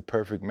 that's the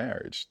perfect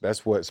marriage.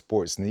 That's what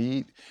sports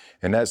need,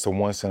 and that's a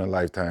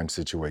once-in-a-lifetime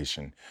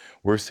situation.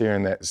 We're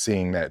seeing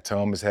that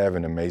Tom is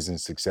having amazing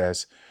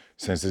success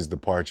since his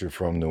departure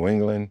from New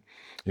England.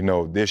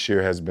 This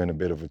year has been a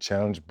bit of a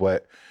challenge,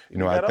 but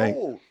I think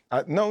old.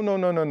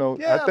 No.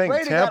 Yeah, I think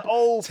Brady Tampa, got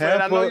old, Fred.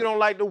 I know you don't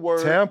like the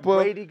word. Tampa,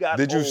 Brady got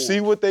did you old.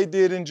 see what they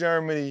did in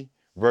Germany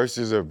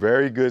versus a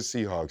very good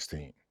Seahawks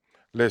team?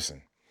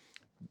 Listen.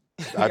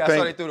 I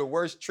saw they threw the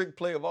worst trick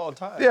play of all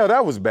time. Yeah,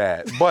 that was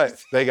bad,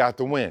 but they got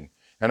the win.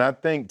 And I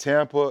think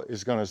Tampa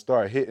is going to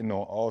start hitting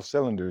on all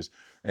cylinders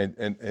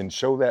and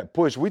show that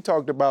push. We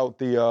talked about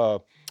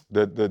the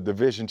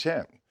division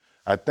champ.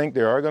 I think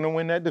they are going to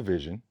win that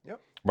division.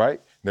 Yep.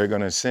 Right? They're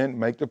going to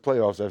make the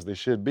playoffs as they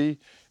should be.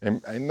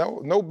 And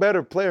no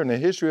better player in the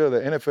history of the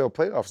NFL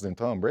playoffs than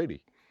Tom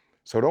Brady.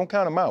 So don't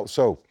count him out.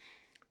 So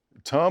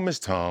Tom is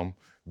Tom,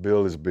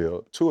 Bill is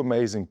Bill. Two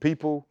amazing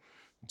people.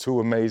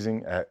 Too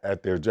amazing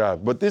at their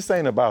job. But this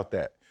ain't about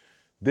that.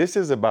 This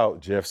is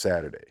about Jeff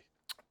Saturday.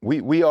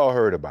 We all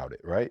heard about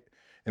it, right?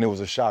 And it was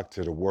a shock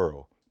to the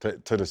world,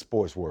 to the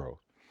sports world.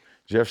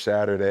 Jeff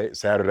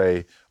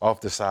Saturday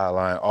off the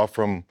sideline, off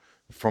from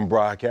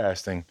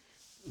broadcasting,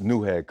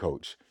 new head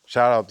coach.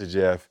 Shout out to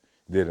Jeff.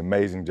 Did an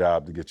amazing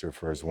job to get your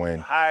first win.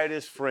 Hired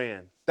his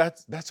friend.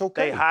 That's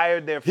okay. They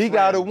hired their friend. He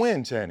got a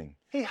win, Channing.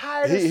 He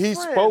hired his friend. He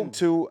spoke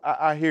to,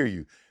 I hear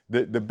you.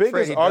 The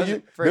biggest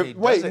argument.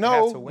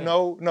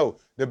 No.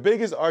 The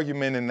biggest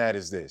argument in that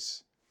is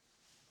this: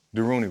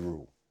 the Rooney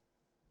Rule.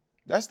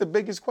 That's the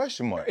biggest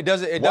question mark. It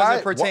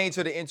doesn't pertain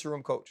to the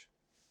interim coach.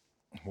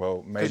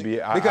 Well, maybe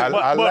Reggie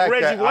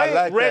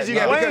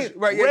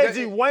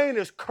Wayne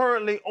is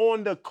currently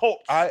on the coach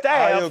staff.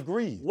 I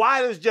agree.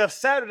 Why does Jeff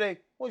Saturday?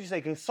 What did you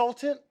say,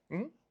 consultant?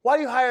 Mm-hmm. Why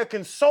do you hire a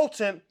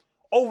consultant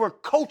over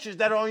coaches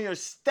that are on your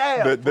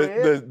staff?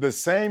 The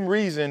same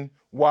reason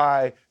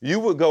why you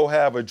would go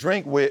have a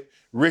drink with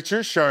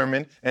Richard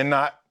Sherman and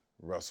not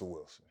Russell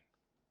Wilson.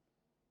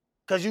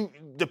 Because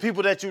the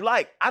people that you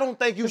like, I don't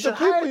think you should the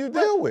people hire. You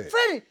deal with.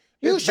 Freddie,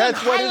 you shouldn't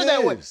hire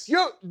that way.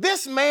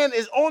 This man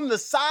is on the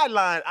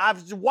sideline.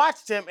 I've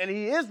watched him, and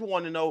he is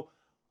one to know.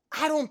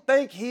 I don't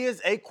think he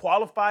is a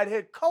qualified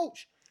head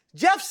coach.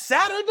 Jeff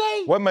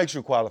Saturday? What makes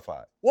you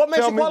qualified? What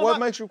makes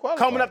you qualified?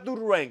 Coming up through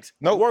the ranks.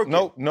 No.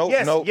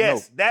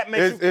 Yes, that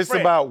makes you It's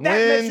about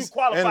wins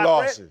and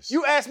losses. Fred.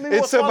 You asked me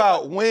what's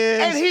about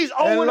wins and he's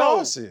 0-0. And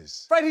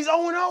losses. Fred, he's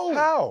 0-0.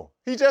 How?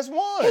 He just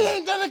won. He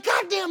ain't done a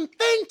goddamn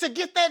thing to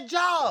get that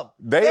job.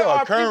 There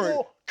are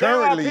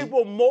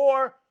people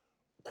more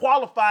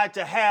qualified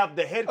to have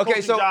the head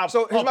coaching job.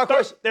 So here's my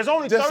question. There's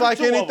only just 32 like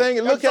anything.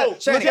 of them.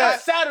 Look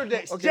at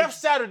Saturday. Okay. Jeff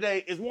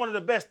Saturday is one of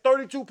the best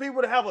 32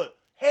 people to have a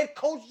head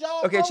coach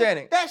job. Okay, bro.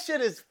 Channing. That shit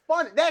is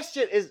funny. That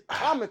shit is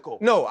comical.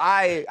 No,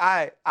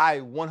 I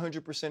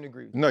 100%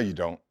 agree. No, you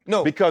don't.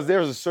 No, because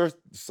there's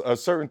a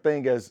certain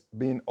thing as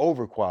being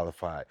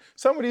overqualified.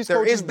 Some of these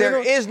coaches,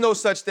 there is no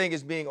such thing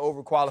as being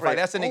overqualified. Fred,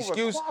 that's an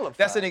excuse.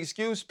 That's an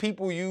excuse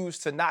people use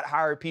to not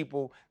hire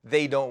people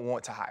they don't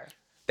want to hire.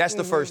 That's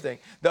the first thing.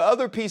 The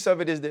other piece of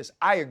it is this.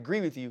 I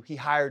agree with you. He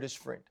hired his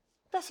friend.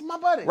 That's my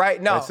buddy.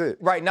 That's it.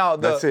 Right now,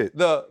 that's it.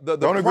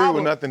 Don't agree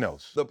with nothing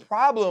else. The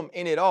problem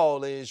in it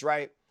all is,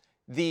 right,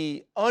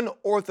 the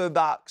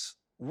unorthodox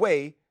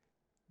way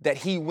that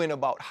he went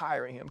about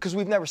hiring him, because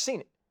we've never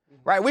seen it,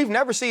 right? We've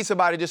never seen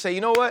somebody just say,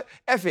 you know what,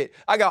 F it.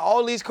 I got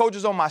all these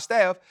coaches on my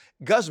staff.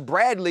 Gus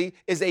Bradley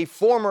is a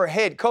former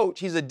head coach.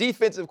 He's a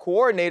defensive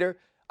coordinator.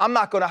 I'm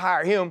not going to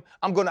hire him.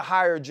 I'm going to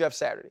hire Jeff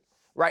Saturday,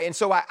 right? And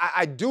so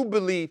I do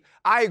believe,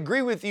 I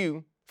agree with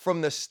you from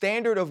the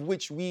standard of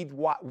which we've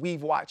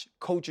watched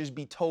coaches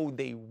be told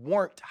they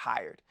weren't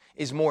hired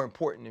is more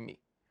important to me.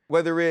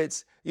 whether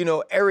it's,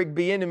 Eric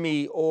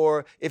Bieniemy,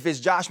 or if it's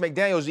Josh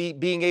McDaniels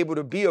being able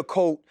to be a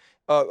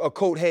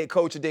head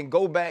coach and then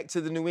go back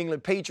to the New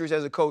England Patriots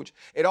as a coach,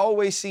 it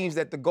always seems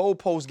that the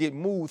goalposts get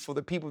moved for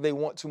the people they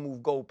want to move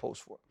goalposts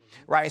for,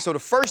 right? And so the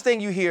first thing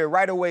you hear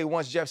right away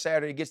once Jeff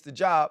Saturday gets the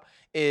job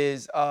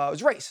is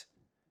race.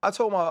 I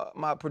told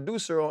my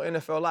producer on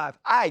NFL Live,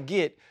 I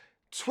get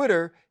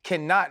Twitter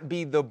cannot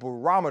be the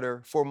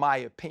barometer for my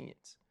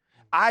opinions.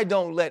 I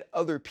don't let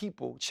other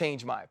people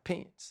change my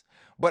opinions,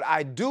 but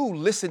I do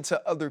listen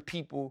to other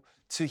people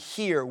to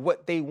hear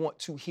what they want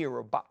to hear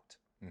about.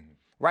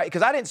 Right?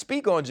 Because I didn't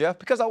speak on Jeff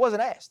because I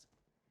wasn't asked,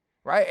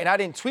 right? And I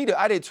didn't tweet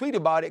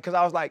about it because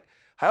I was like,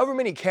 however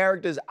many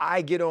characters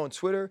I get on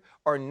Twitter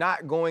are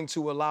not going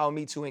to allow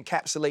me to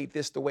encapsulate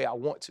this the way I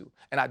want to.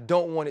 And I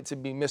don't want it to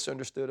be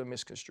misunderstood or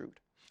misconstrued.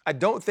 I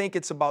don't think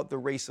it's about the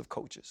race of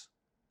coaches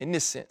in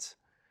this sense.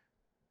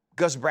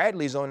 Gus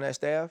Bradley's on that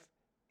staff.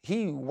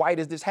 He white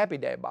as this Happy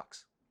Dad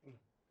box.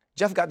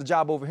 Jeff got the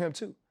job over him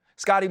too.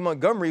 Scotty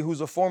Montgomery,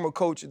 who's a former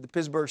coach at the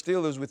Pittsburgh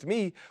Steelers with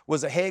me,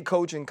 was a head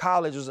coach in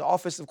college, was an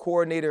offensive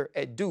coordinator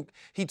at Duke.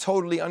 He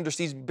totally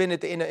understands, he's been in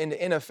the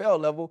NFL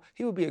level.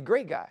 He would be a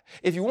great guy.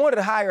 If you wanted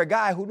to hire a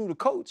guy who knew the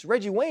coach,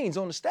 Reggie Wayne's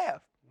on the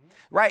staff,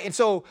 right? And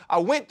so I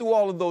went through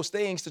all of those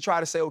things to try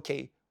to say,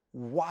 okay,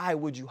 why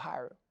would you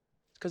hire him?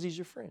 It's because he's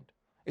your friend.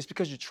 It's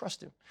because you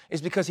trust him.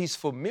 It's because he's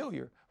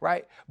familiar,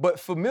 right?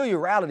 But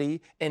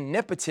familiarity and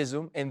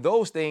nepotism and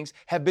those things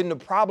have been the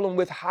problem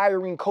with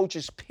hiring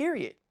coaches,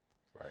 period.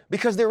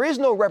 Because there is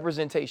no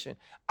representation.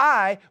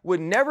 I would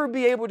never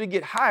be able to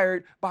get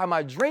hired by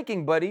my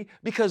drinking buddy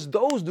because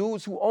those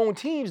dudes who own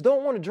teams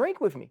don't want to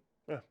drink with me.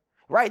 Yeah.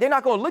 Right? They're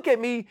not going to look at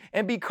me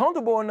and be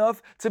comfortable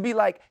enough to be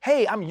like,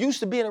 hey, I'm used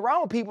to being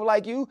around people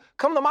like you.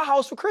 Come to my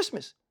house for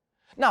Christmas.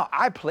 Now,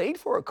 I played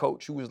for a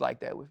coach who was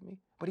like that with me,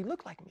 but he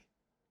looked like me.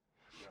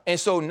 Yeah. And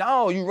so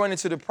now you run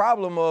into the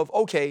problem of,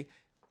 okay,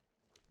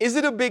 is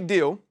it a big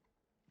deal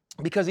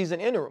because he's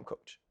an interim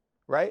coach,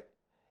 right?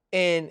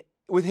 And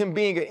with him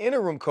being an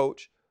interim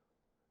coach,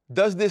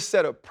 does this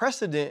set a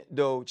precedent,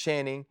 though,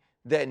 Channing,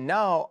 that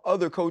now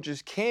other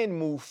coaches can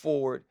move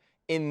forward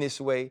in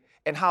this way?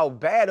 And how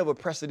bad of a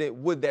precedent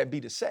would that be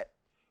to set?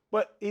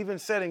 But even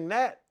setting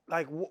that,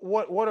 like,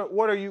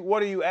 what are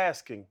you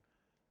asking?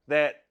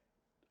 That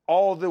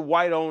all the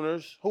white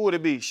owners, who would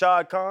it be?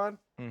 Shad Khan,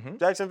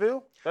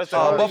 Jacksonville? That's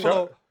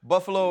the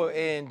Buffalo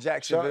and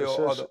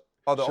Jacksonville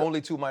are the only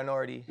two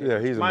minority.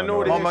 Yeah, he's a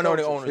minority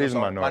owners. He's a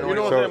minority. You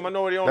know what I'm saying?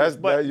 Minority owners.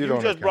 But you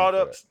just brought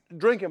up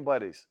drinking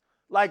buddies.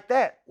 Like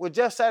that, with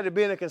Jeff Saturday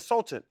being a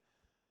consultant.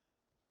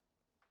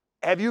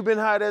 Have you been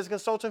hired as a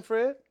consultant,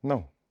 Fred?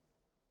 No.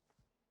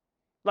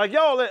 Like,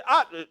 y'all,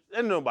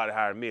 ain't nobody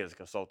hired me as a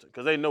consultant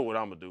because they know what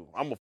I'm going to do.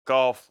 I'm going to fuck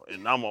off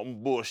and I'm going to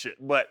bullshit.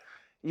 But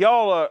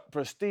y'all are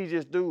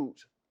prestigious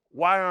dudes.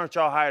 Why aren't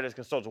y'all hired as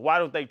consultants? Why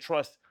don't they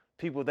trust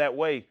people that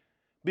way?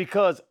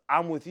 Because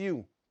I'm with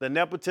you. The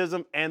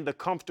nepotism and the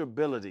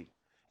comfortability.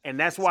 And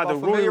that's why the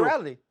Rooney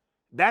Rule.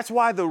 That's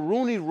why the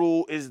Rooney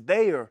Rule is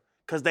there,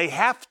 because they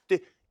have to.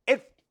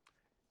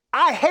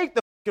 I hate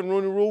the fucking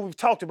Rooney Rule. We've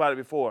talked about it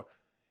before.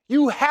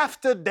 You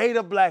have to date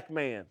a black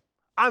man.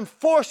 I'm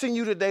forcing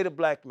you to date a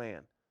black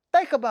man.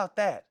 Think about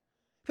that.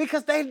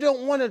 Because they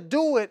don't want to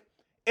do it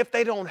if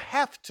they don't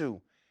have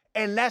to.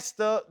 And that's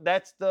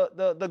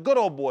the good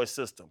old boy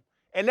system.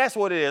 And that's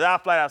what it is. I'll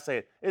flat out say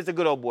it. It's the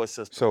good old boy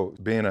system. So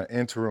being an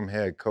interim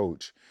head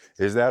coach,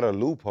 is that a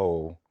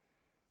loophole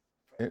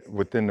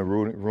within the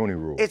Rooney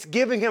Rule? It's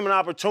giving him an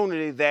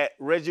opportunity that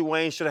Reggie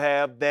Wayne should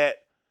have that,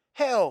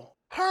 hell,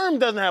 Herm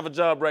doesn't have a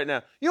job right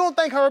now. You don't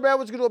think Herb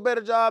Edwards could do a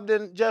better job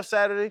than Jeff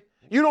Saturday?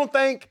 You don't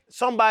think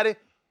somebody...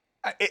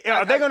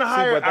 Are they going to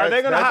hire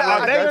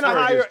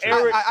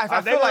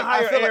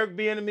Eric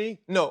Bieniemy?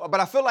 No,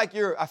 but I feel like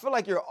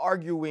you're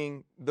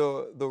arguing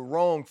the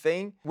wrong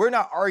thing. We're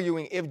not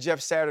arguing if Jeff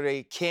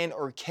Saturday can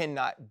or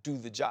cannot do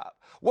the job.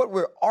 What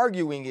we're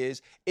arguing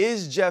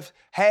has Jeff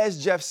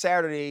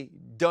Saturday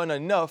done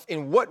enough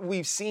in what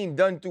we've seen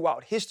done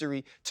throughout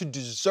history to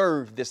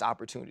deserve this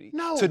opportunity?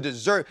 No. To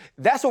deserve.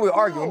 That's what we're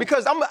arguing.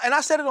 Because I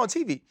said it on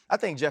TV. I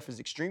think Jeff is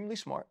extremely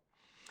smart.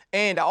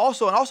 And I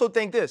also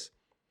think this.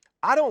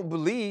 I don't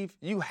believe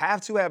you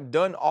have to have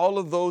done all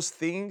of those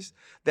things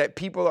that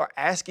people are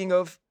asking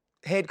of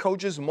head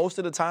coaches most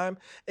of the time,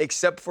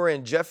 except for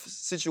in Jeff's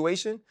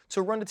situation,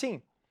 to run the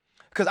team.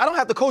 Because I don't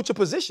have to coach a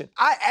position.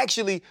 I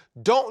actually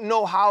don't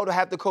know how to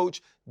have to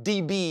coach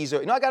DBs.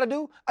 Or, you know what I got to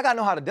do? I got to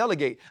know how to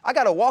delegate. I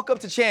got to walk up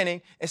to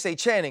Channing and say,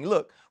 Channing,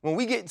 look, when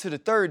we get into the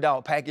third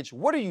down package,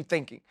 what are you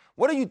thinking?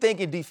 What are you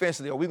thinking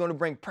defensively? Are we going to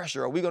bring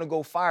pressure? Are we going to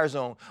go fire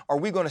zone? Are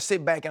we going to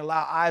sit back and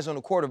allow eyes on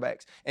the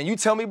quarterbacks? And you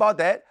tell me about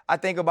that. I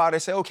think about it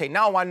and say, okay,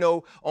 now I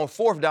know on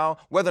fourth down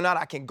whether or not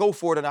I can go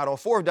for it or not on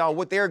fourth down,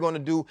 what they're going to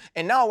do.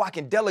 And now I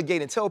can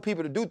delegate and tell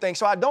people to do things.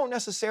 So I don't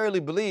necessarily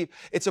believe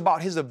it's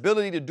about his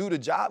ability to do the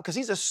job because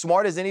he's as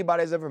smart as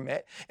anybody has ever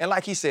met. And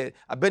like he said,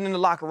 I've been in the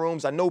locker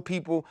rooms. I know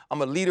people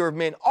professional. I'm a leader of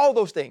men. All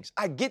those things.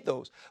 I get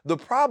those. The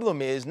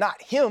problem is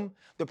not him.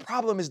 The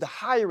problem is the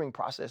hiring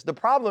process. The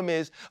problem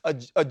is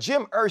a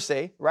Jim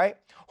Irsay, right,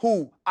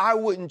 who I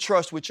wouldn't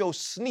trust with your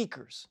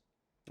sneakers,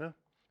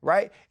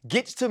 right,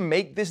 gets to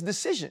make this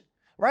decision,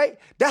 right?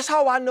 That's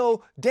how I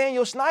know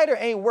Daniel Snyder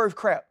ain't worth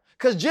crap,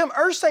 because Jim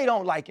Irsay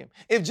don't like him.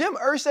 If Jim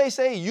Irsay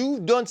say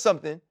you've done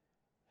something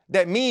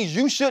that means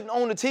you shouldn't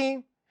own a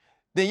team,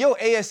 then your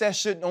ASS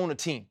shouldn't own a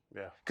team.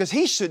 Yeah. Because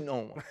he shouldn't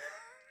own one.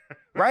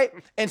 Right?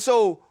 And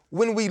so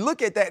when we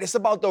look at that, it's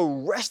about the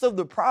rest of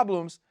the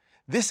problems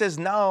this has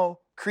now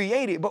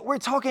created. But we're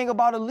talking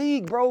about a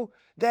league, bro,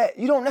 that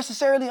you don't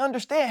necessarily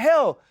understand.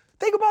 Hell,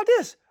 think about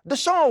this.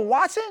 Deshaun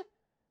Watson,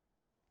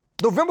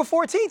 November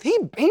 14th,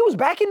 he was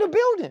back in the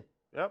building.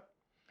 Yep.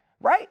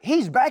 Right?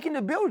 He's back in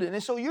the building.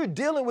 And so you're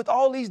dealing with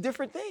all these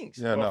different things.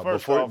 Yeah, well, no,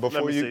 before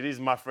let me you see, these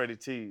are my Freddie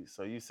T's.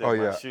 So you said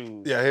my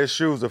shoes. Yeah, his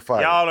shoes are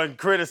fire. Y'all done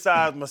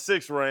criticized my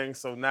 6 ring,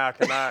 so now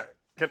can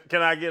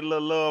I get a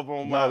little love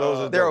on my? Those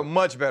are they're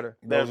much better.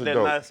 They're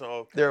dope. nice.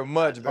 Okay. They're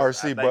much better.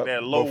 RC, but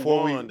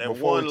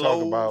before we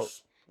talk about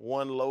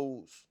one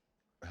Lowe's.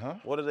 Huh?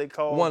 What are they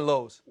called? One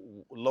Lowe's.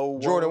 Low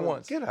Jordan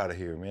ones. Get out of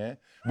here, man.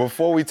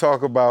 Before we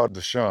talk about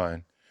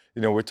Deshaun,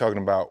 we're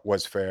talking about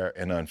what's fair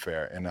and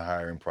unfair in the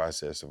hiring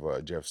process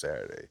of Jeff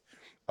Saturday.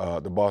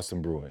 The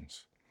Boston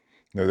Bruins.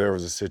 There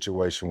was a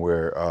situation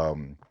where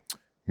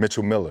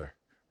Mitchell Miller,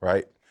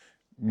 right?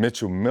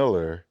 Mitchell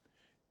Miller,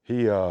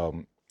 he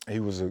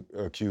was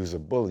accused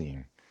of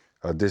bullying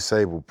a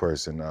disabled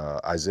person,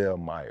 Isaiah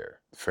Meyer.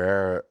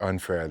 Fair,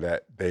 unfair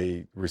that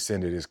they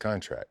rescinded his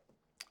contract?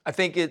 I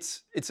think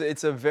it's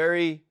a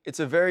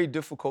very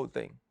difficult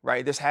thing,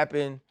 right? This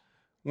happened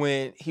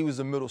when he was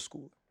a middle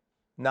schooler.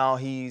 Now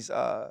he's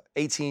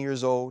 18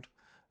 years old.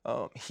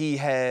 He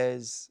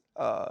has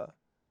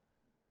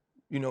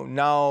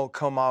now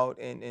come out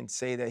and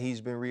say that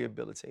he's been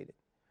rehabilitated.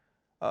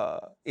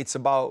 It's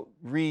about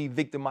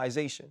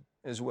re-victimization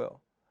as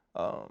well.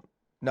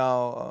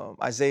 Now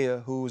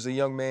Isaiah, who is a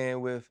young man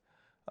with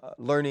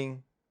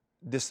learning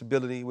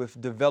disability, with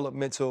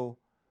developmental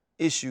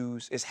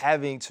issues, is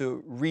having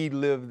to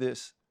relive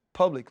this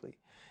publicly.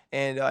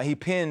 And he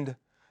penned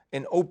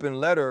an open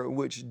letter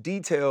which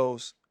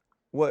details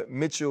what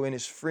Mitchell and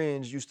his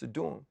friends used to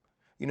do him.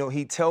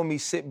 He'd tell me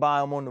sit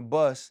by him on the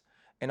bus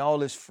and all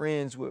his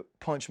friends would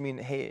punch me in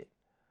the head.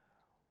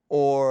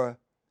 Or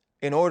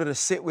in order to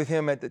sit with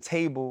him at the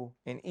table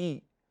and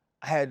eat,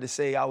 I had to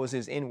say I was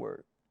his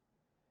N-word.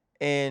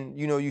 And,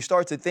 you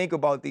start to think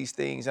about these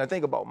things, and I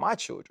think about my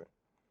children,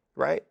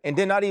 right? And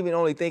then not even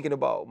only thinking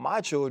about my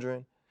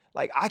children,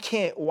 like I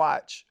can't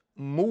watch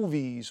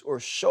movies or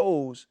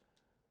shows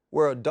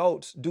where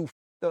adults do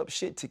up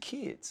shit to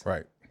kids.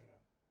 Right.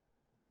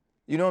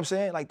 You know what I'm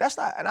saying? Like that's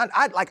not, and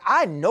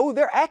I know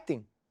they're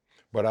acting.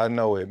 But I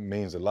know it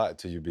means a lot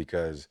to you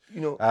because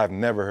I've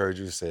never heard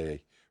you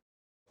say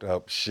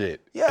up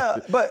shit. Yeah,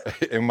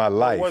 but in my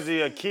life. Was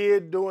he a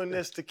kid doing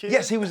this to kids?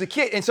 Yes, he was a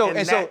kid, and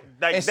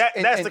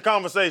that's the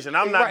conversation.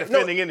 I'm not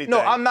defending anything. No,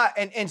 I'm not,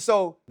 and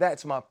so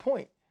that's my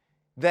point.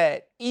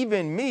 That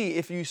even me,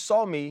 if you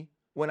saw me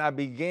when I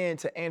began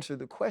to answer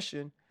the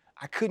question,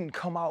 I couldn't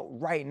come out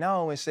right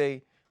now and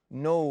say,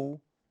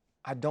 no,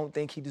 I don't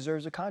think he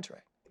deserves a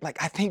contract.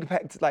 Like I think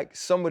back to like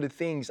some of the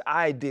things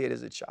I did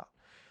as a child.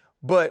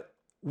 But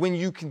when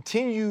you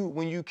continue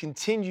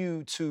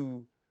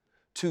to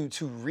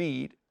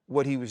read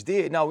what he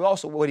did, now we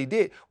also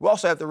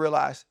have to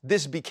realize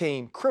this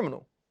became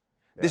criminal.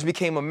 Yeah. This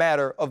became a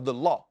matter of the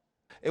law.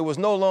 It was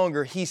no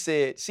longer he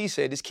said, she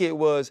said. This kid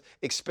was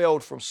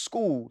expelled from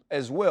school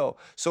as well.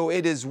 So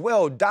it is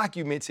well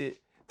documented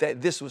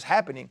that this was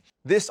happening.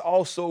 This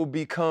also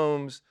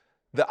becomes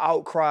the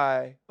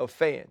outcry of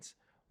fans.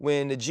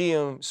 When the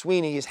GM,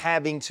 Sweeney, is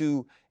having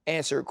to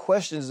answer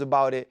questions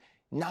about it,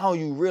 now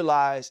you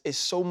realize it's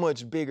so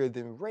much bigger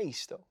than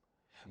race, though.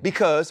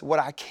 Because what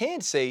I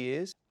can say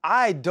is,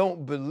 I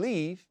don't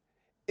believe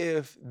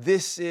if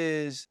this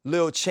is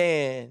Lil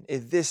Chan,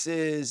 if this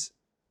is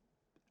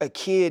a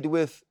kid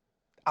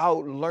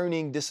without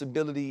learning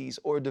disabilities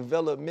or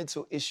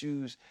developmental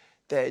issues,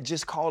 that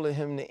just calling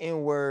him the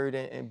N-word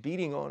and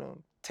beating on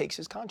him takes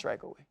his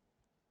contract away.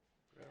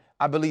 Yeah.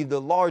 I believe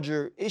the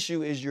larger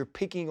issue is you're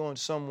picking on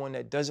someone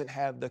that doesn't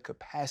have the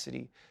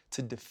capacity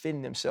to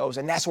defend themselves.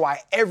 And that's why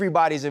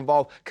everybody's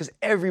involved, because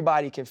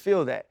everybody can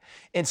feel that.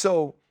 And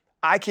so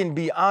I can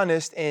be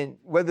honest, and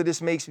whether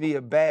this makes me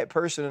a bad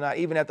person or not,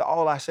 even after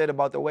all I said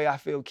about the way I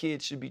feel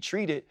kids should be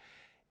treated,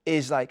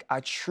 is like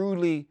I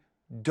truly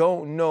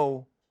don't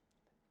know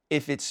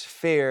if it's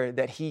fair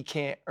that he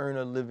can't earn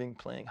a living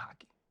playing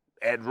hockey.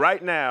 And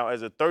right now,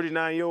 as a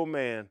 39-year-old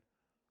man,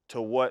 to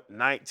what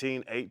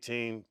 19,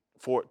 18,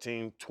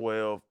 14,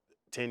 12,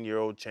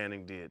 10-year-old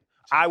Channing did.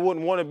 I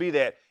wouldn't want to be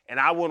that, and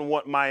I wouldn't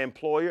want my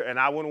employer, and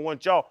I wouldn't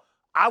want y'all.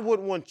 I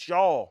wouldn't want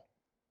y'all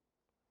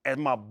as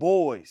my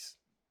boys.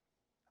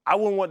 I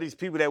wouldn't want these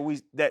people that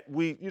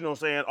we, you know what I'm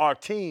saying, our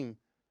team,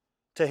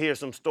 to hear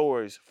some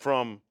stories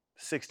from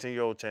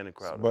 16-year-old Channing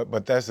Crowder.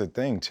 But that's the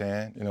thing,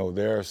 Chan.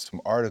 There are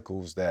some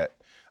articles that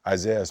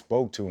Isaiah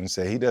spoke to and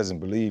said he doesn't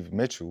believe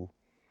Mitchell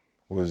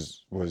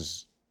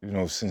was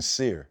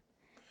sincere.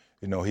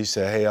 He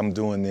said, "Hey, I'm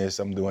doing this,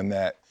 I'm doing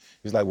that."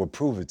 He's like, "Well,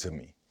 prove it to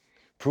me.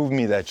 Prove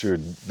me that you're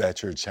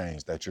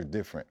changed, that you're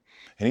different."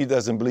 And he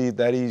doesn't believe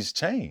that he's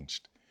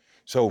changed.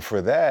 So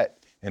for that,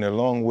 and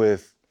along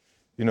with,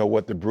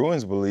 what the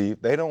Bruins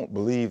believe, they don't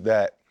believe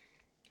that,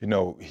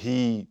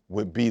 he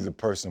would be the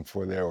person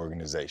for their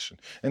organization.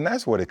 And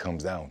that's what it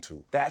comes down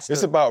to.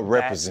 It's about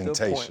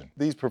representation.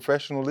 These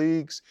professional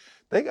leagues,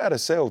 they got to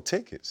sell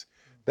tickets.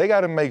 They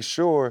got to make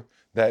sure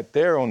that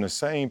they're on the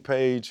same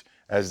page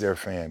as their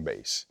fan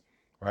base,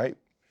 right?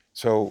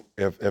 So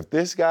if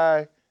this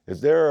guy, if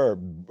there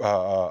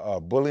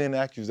are bullying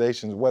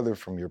accusations, whether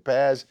from your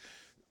past,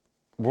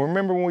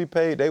 remember when we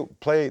played,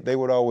 they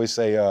would always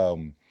say,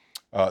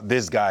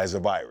 this guy is a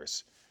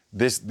virus.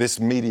 This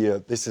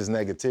media, this is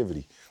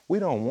negativity. We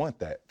don't want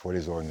that for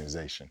this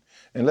organization.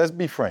 And let's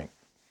be frank,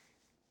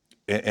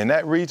 in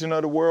that region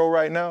of the world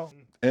right now,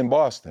 in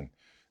Boston,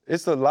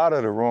 it's a lot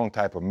of the wrong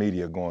type of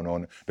media going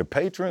on. The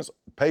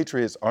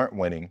Patriots aren't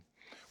winning.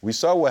 We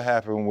saw what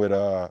happened with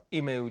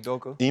Ime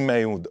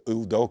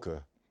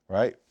Udoka,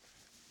 right?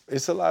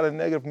 It's a lot of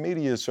negative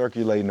media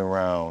circulating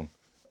around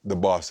the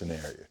Boston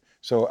area.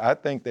 So I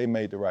think they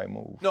made the right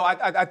move. No,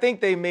 I think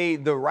they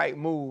made the right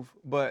move.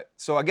 But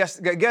so I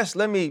guess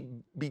let me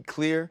be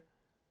clear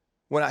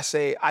when I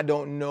say I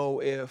don't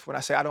know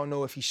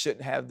if he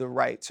shouldn't have the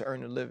right to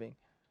earn a living.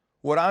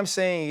 What I'm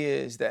saying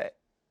is that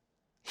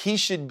he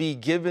should be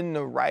given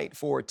the right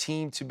for a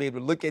team to be able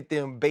to look at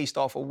them based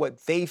off of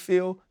what they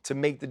feel to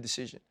make the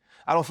decision.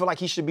 I don't feel like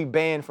he should be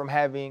banned from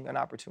having an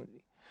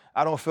opportunity.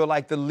 I don't feel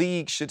like the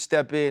league should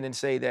step in and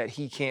say that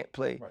he can't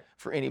play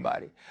for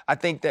anybody. I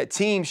think that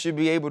teams should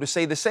be able to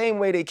say the same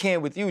way they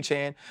can with you,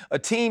 Chan. A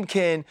team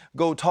can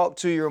go talk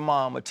to your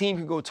mom. A team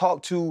can go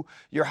talk to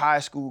your high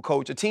school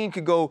coach. A team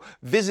could go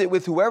visit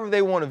with whoever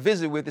they want to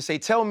visit with and say,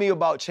 tell me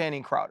about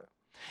Channing Crowder.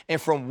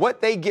 And from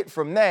what they get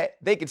from that,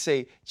 they could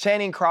say,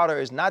 Channing Crowder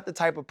is not the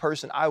type of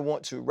person I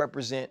want to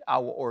represent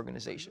our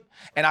organization.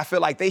 And I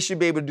feel like they should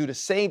be able to do the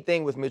same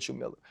thing with Mitchell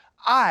Miller.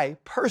 I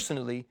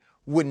personally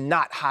would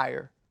not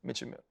hire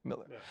Mitchell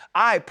Miller. Yeah.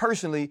 I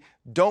personally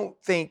don't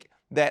think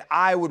that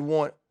I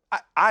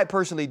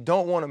personally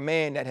don't want a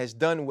man that has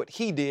done what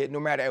he did, no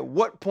matter at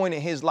what point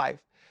in his life,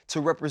 to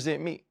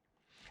represent me.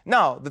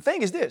 Now, the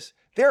thing is this.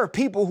 There are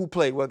people who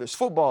play, whether it's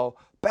football,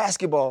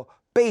 basketball,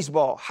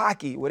 baseball,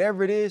 hockey,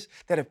 whatever it is,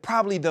 that have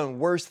probably done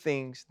worse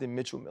things than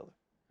Mitchell Miller.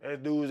 There's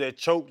dudes that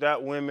choked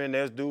out women.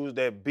 There's dudes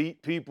that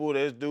beat people.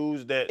 There's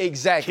dudes that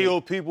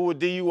kill people with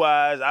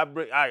DUIs.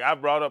 I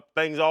brought up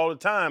things all the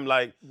time,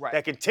 like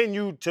that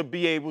continue to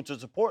be able to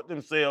support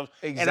themselves.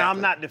 Exactly. And I'm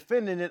not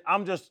defending it.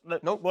 I'm just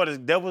what is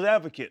devil's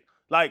advocate.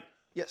 Like,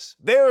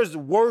 there's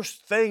worse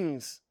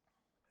things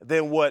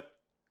than what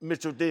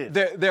Mitchell did.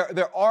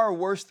 There are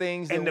worse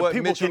things than what Mitchell.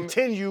 And the people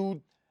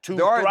continue to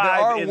there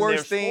thrive are in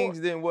worse their things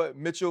sport. than what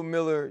Mitchell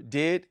Miller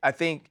did.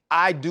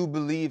 I do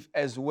believe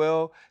as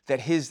well that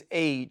his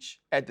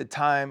age at the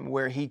time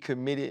where he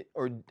committed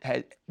or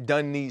had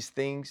done these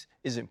things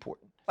is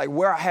important. Like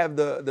where I have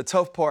the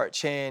tough part,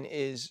 Chan,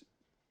 is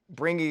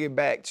bringing it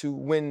back to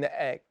when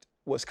the act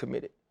was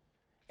committed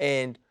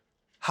and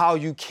how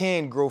you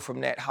can grow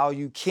from that, how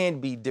you can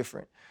be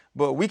different.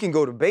 But we can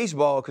go to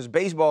baseball because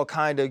baseball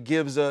kind of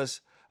gives us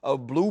a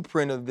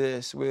blueprint of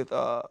this with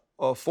a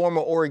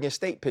former Oregon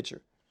State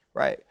pitcher.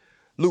 Right,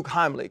 Luke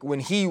Heimlich, when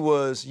he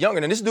was younger,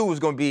 and this dude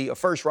was going to be a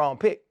first-round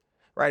pick,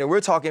 right? And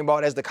we're talking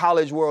about as the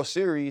College World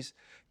Series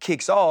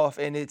kicks off,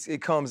 and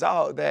it comes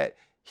out that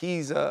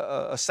he's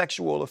a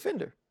sexual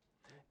offender,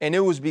 and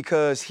it was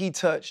because he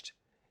touched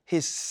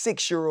his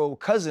 6-year-old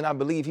cousin. I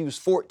believe he was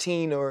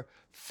 14 or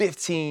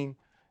 15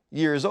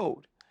 years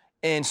old,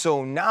 and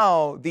so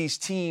now these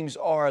teams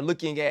are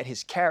looking at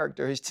his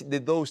character.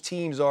 Those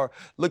teams are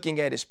looking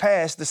at his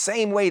past the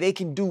same way they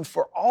can do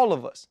for all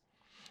of us,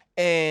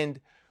 and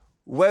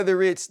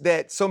whether it's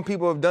that some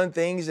people have done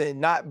things and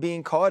not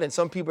being caught and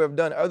some people have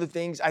done other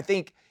things, I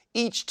think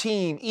each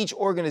team, each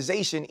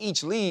organization,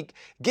 each league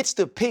gets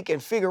to pick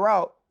and figure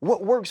out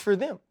what works for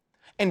them.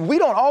 And we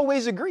don't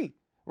always agree,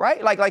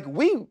 right? Like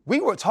we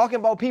were talking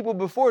about people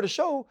before the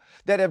show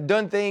that have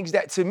done things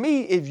that to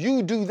me, if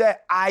you do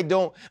that, I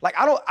don't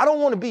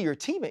want to be your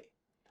teammate.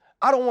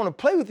 I don't want to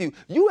play with you.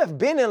 You have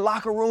been in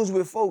locker rooms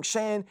with folks,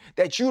 Shan,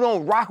 that you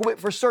don't rock with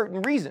for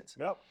certain reasons.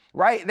 Yep.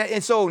 Right?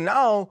 And so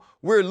now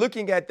we're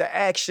looking at the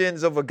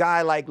actions of a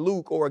guy like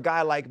Luke or a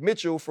guy like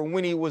Mitchell from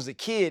when he was a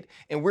kid,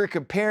 and we're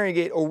comparing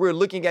it, or we're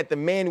looking at the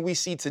man we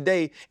see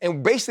today,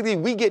 and basically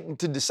we get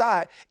to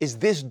decide, is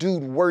this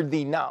dude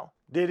worthy now?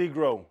 Did he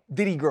grow?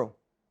 Did he grow?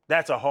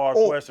 That's a hard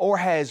question. Or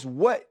has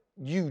what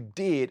you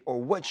did or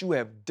what you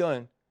have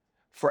done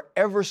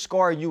forever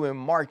scar you and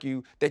mark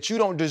you that you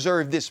don't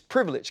deserve this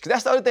privilege? Because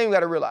that's the other thing we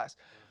got to realize.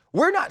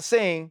 We're not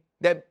saying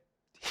that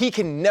he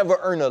can never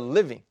earn a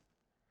living.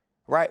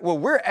 Right? What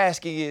we're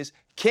asking is,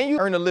 can you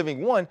earn a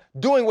living, one,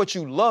 doing what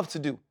you love to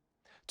do?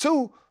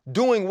 Two,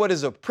 doing what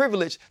is a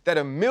privilege that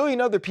 1 million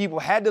other people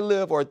had to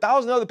live or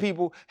 1,000 other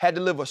people had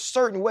to live a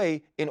certain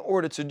way in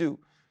order to do.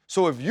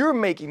 So if you're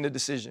making the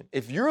decision,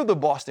 if you're the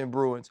Boston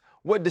Bruins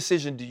what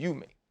decision do you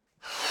make?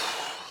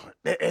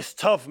 It's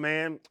tough,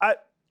 man.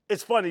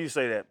 It's funny you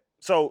say that.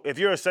 So if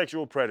you're a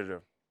sexual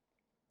predator,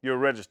 you're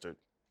registered.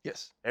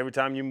 Yes. Every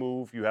time you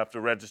move, you have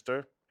to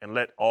register and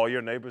let all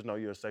your neighbors know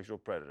you're a sexual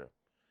predator.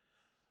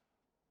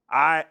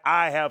 I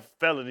have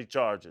felony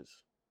charges,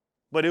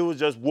 but it was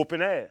just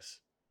whooping ass.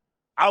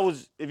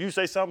 If you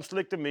say something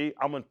slick to me,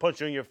 I'm gonna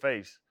punch you in your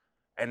face,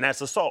 and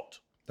that's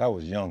assault. That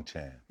was Young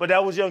Chan. But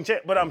that was Young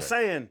Chan. But I'm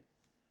saying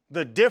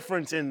the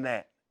difference in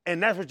that,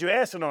 and that's what you're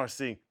asking,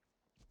 RC.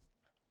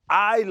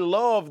 I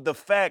love the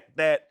fact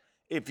that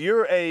if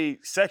you're a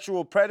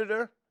sexual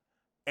predator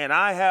and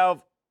I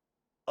have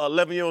an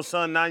 11-year-old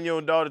son,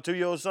 9-year-old daughter,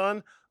 2-year-old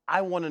son,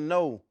 I want to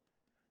know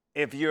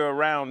if you're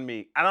around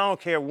me. And I don't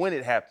care when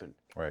it happened.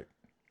 Right.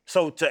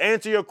 So to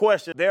answer your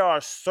question, there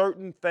are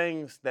certain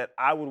things that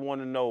I would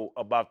want to know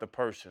about the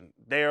person.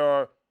 They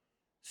are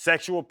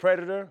sexual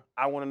predator,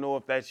 I want to know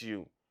if that's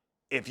you.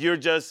 If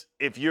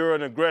you're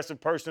an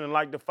aggressive person and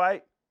like to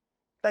fight,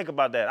 think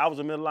about that. I was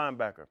a middle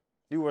linebacker.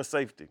 You were a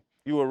safety.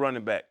 You were a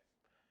running back.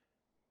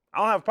 I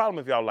don't have a problem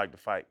if y'all like to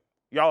fight.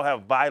 Y'all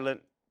have violent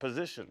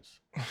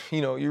positions.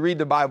 You know, you read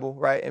the Bible,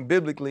 right? And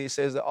biblically, it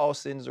says that all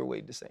sins are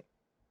weighed the same,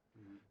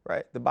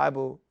 right? The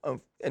Bible,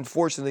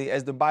 unfortunately,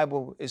 as the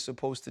Bible is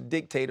supposed to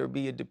dictate or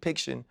be a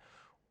depiction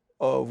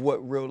of what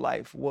real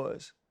life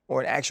was, or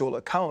an actual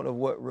account of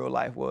what real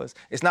life was,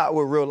 it's not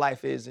what real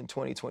life is in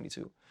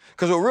 2022.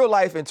 Because what real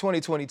life in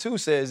 2022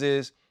 says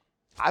is,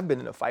 I've been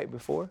in a fight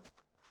before.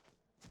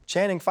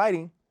 Channing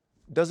fighting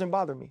doesn't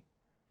bother me.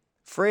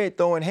 Fred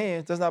throwing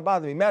hands does not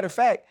bother me. Matter of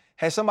fact,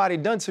 had somebody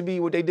done to me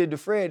what they did to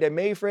Fred that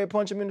made Fred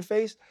punch him in the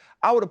face,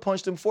 I would have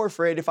punched him for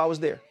Fred if I was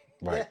there.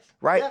 Right.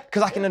 Right?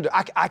 Because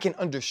I can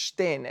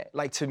understand that.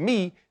 Like, to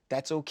me,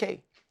 that's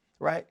okay,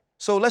 right?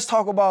 So let's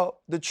talk about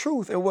the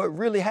truth and what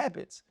really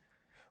happens.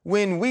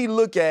 When we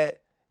look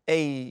at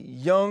a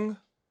young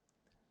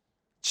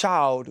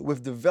child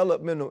with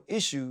developmental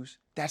issues,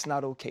 that's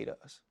not okay to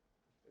us,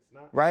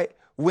 right?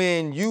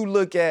 When you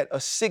look at a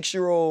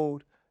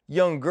 6-year-old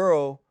young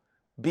girl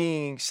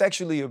being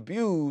sexually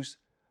abused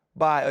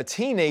by a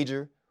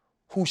teenager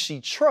who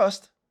she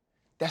trusts,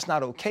 that's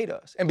not okay to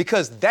us. And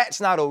because that's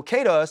not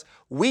okay to us,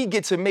 we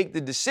get to make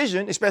the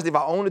decision, especially if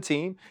I own a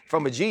team,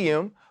 from a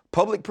GM,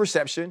 public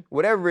perception,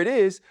 whatever it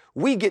is,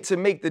 we get to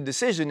make the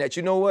decision that,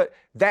 you know what,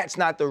 that's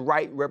not the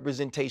right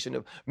representation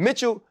of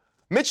Mitchell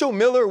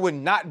Miller would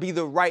not be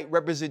the right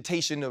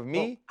representation of me.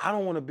 Well, I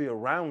don't want to be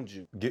around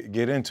you.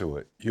 Get into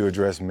it. You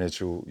address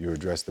Mitchell, you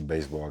address the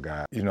baseball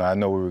guy. You know, I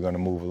know we were going to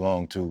move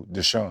along to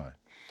Deshaun.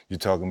 You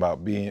talk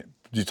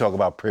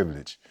about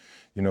privilege.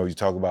 You know, you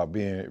talk about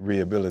being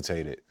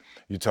rehabilitated.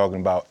 You're talking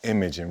about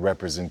image and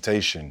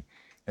representation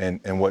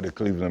and what the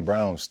Cleveland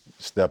Browns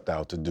stepped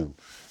out to do.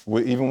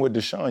 Even with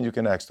Deshaun, you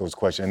can ask those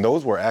questions. And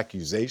those were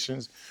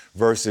accusations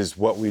versus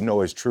what we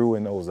know is true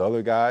in those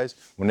other guys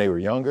when they were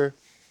younger.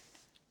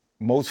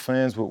 Most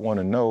fans would want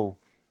to know,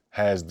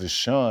 has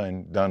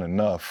Deshaun done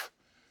enough,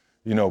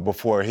 you know,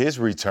 before his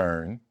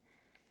return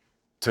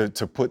to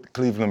put the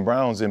Cleveland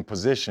Browns in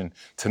position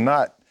to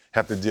not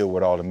have to deal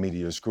with all the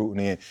media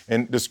scrutiny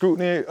and the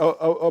scrutiny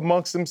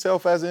amongst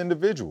himself as an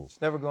individual.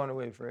 It's never going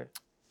away, Fred.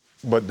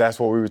 But that's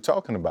what we were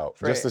talking about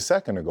Fred, just a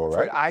second ago, right?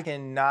 Fred, I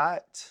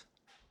cannot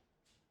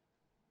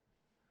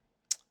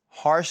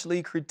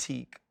harshly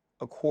critique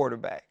a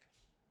quarterback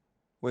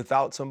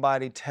without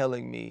somebody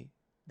telling me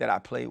that I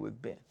played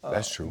with Ben.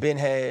 That's true. Ben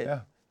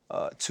had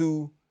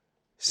 2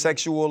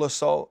 sexual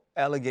assault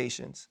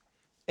allegations.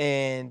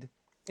 And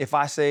if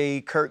I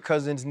say Kirk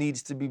Cousins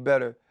needs to be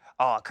better,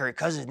 Kirk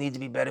Cousins needs to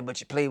be better,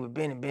 but you played with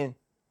Ben and Ben.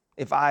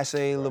 If I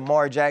say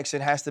Lamar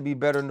Jackson has to be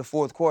better in the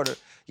fourth quarter,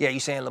 yeah, you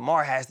saying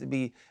Lamar has to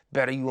be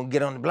better, you gonna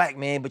get on the black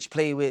man, but you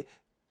played with,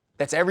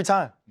 that's every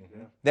time.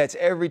 Mm-hmm. That's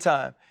every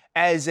time.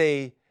 As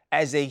a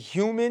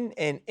human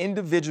and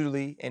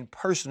individually and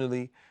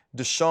personally,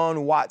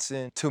 Deshaun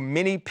Watson, to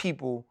many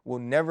people, will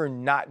never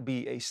not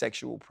be a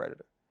sexual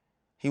predator.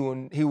 He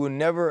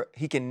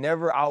can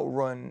never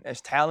outrun, as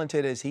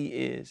talented as he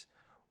is,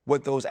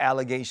 what those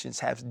allegations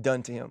have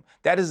done to him.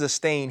 That is a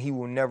stain he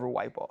will never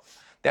wipe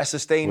off. That's a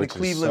stain the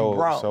Cleveland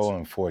Browns. So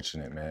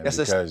unfortunate, man, but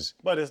because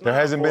there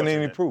hasn't been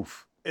any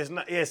proof. It's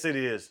not. Yes, it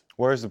is.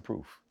 Where's the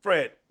proof?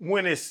 Fred,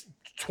 when it's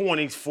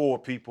 24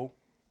 people,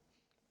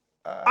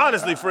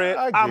 honestly, Fred,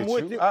 I'm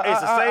with you.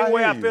 It's the same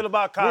way I feel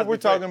about Cosby. We're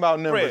talking about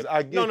numbers. Fred,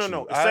 I get you.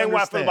 No. The same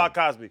way I feel about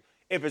Cosby.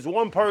 If it's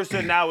one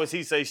person, now it's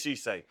he say, she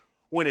say.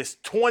 When it's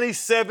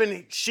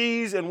 27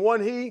 she's and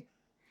one he,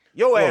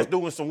 your ass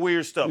doing some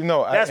weird stuff. You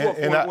know, that's when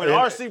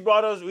RC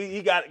brought us,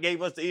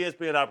 gave us the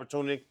ESPN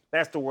opportunity.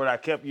 That's the word I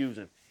kept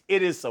using.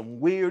 It is some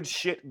weird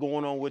shit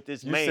going on with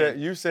this man.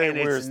 You said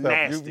weird stuff.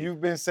 Nasty.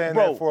 You've been saying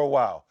that for a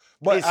while.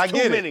 But I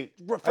get it.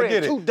 Fred, I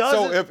get it. 2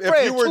 dozen, so if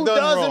Fred, you were 2 done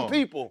dozen wrong,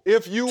 people.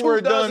 if you 2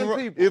 were dozen done,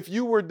 people. if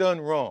you were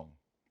done wrong,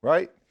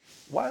 right?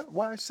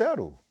 Why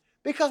settle?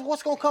 Because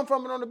what's gonna come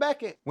from it on the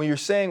back end? When you're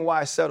saying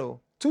why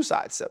settle, 2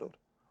 sides settled.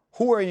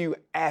 Who are you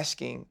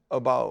asking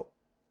about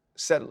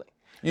settling?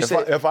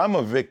 If I'm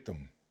a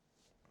victim,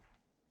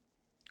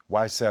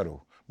 why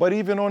settle? But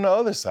even on the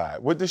other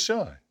side, with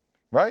Deshaun,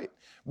 right?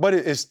 But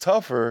it's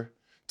tougher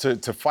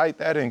to fight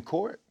that in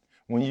court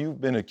when you've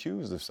been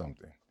accused of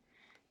something.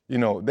 You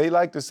know, they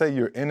like to say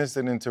you're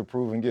innocent until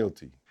proven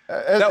guilty.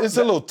 It's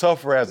a little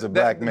tougher as a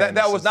black man.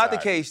 That was not the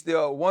case.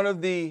 One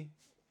of the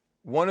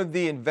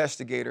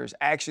investigators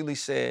actually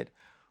said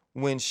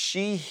when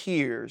she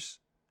hears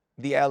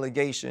the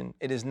allegation,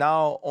 it is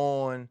now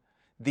on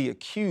the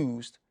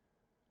accused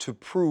to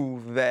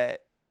prove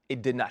that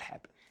it did not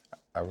happen.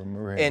 I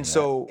remember. And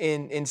so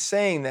in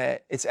saying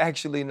that, it's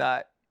actually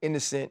not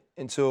innocent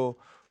until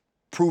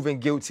proven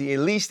guilty. At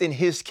least in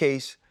his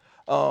case,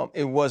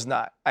 it was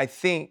not. I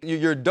think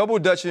you're double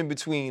dutching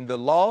between the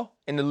law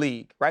and the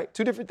league, right?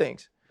 Two different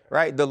things,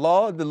 right? The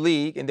law, the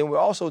league, and then we're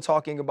also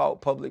talking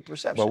about public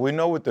perception. But we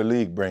know what the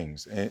league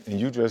brings, and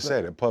you just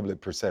said it,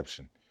 public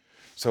perception.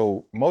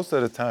 So most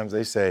of the times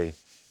they say,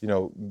 you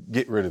know,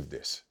 get rid of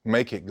this,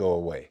 make it go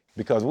away,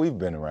 because we've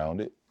been around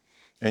it.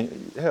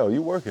 And hell,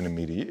 you work in the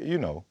media, you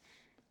know.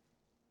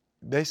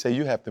 They say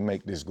you have to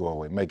make this go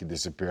away, make it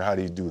disappear. How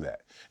do you do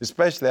that?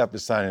 Especially after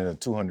signing a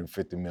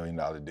 $250 million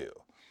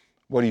deal.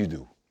 What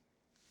do?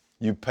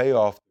 You pay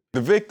off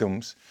the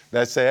victims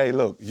that say, hey,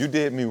 look, you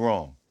did me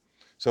wrong.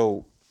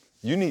 So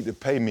you need to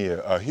pay me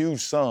a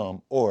huge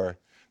sum or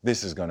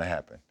this is gonna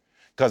happen.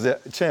 Because,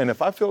 Chan,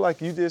 if I feel like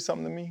you did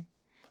something to me,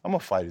 I'm gonna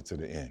fight it to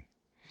the end.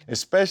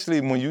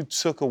 Especially when you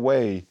took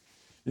away,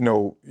 you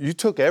know, you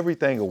took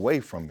everything away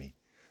from me.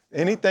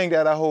 Anything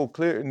that I hold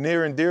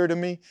near and dear to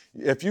me,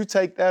 if you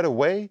take that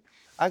away,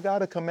 I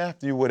gotta come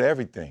after you with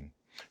everything.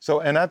 So,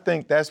 and I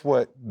think that's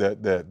what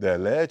the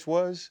allege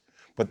was,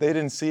 but they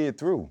didn't see it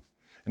through.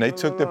 And they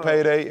took the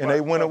payday and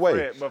they went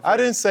away. Fred, I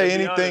didn't say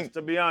anything.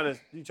 To be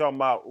honest, you talking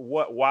about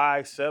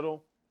why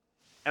settle?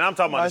 And I'm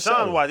talking about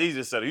Deshaun Watson, he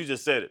just settled. You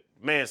just said it.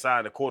 Man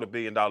signed a $250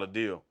 million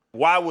deal.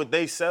 Why would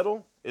they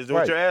settle? Is that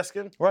what you're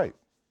asking? Right.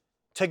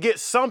 To get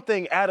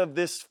something out of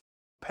this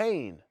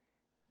pain,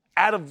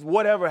 out of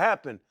whatever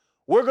happened.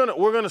 We're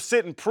gonna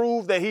sit and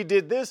prove that he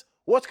did this.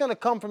 What's gonna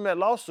come from that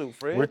lawsuit,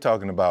 Fred? You're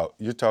talking about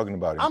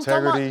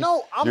integrity.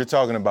 You're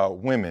talking about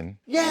women.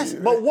 Yes,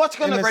 but what's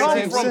gonna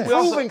come from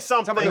proving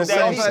something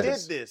that he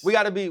did this? We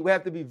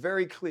have to be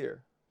very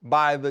clear.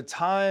 By the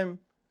time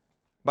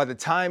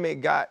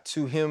it got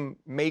to him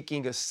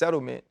making a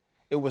settlement,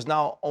 it was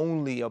now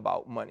only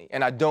about money.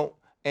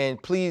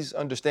 And please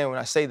understand when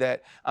I say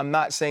that, I'm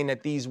not saying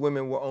that these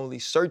women were only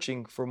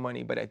searching for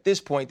money, but at this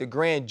point, the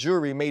grand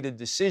jury made a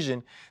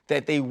decision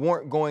that they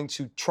weren't going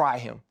to try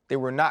him. They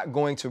were not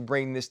going to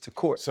bring this to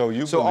court. So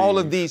all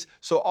of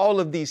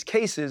these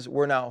cases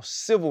were now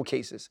civil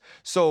cases.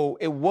 So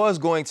it was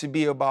going to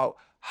be about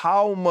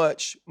how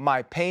much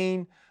my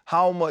pain,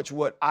 how much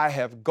what I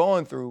have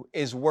gone through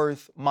is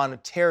worth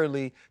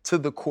monetarily to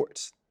the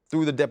courts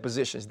through the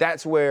depositions.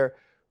 That's where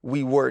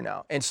we were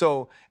now. And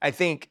so I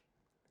think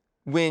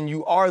when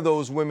you are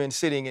those women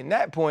sitting in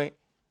that point,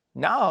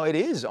 now it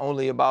is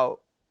only about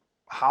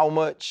how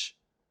much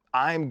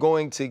I'm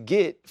going to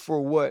get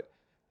for what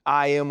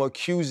I am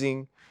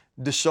accusing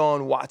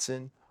Deshaun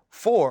Watson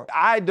for.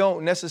 I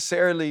don't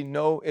necessarily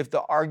know if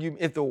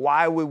the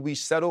why would we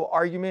settle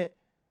argument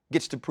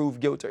gets to prove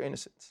guilt or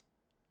innocence.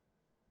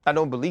 I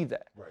don't believe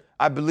that. Right.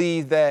 I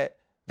believe that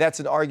that's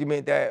an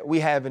argument that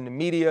we have in the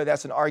media.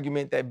 That's an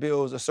argument that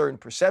builds a certain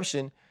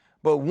perception.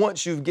 But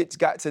once you've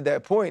got to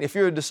that point, if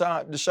you're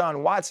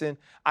Deshaun Watson,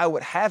 I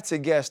would have to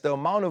guess the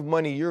amount of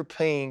money you're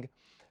paying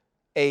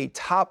a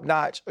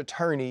top-notch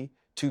attorney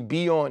to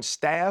be on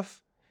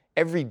staff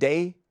every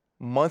day,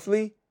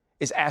 monthly,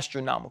 is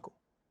astronomical,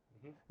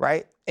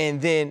 right?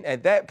 And then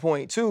at that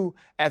point, too,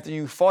 after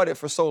you've fought it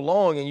for so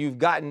long and you've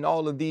gotten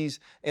all of these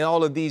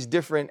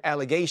different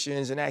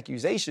allegations and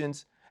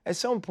accusations, at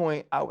some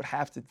point, I would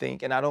have to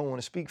think, and I don't want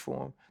to speak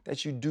for him,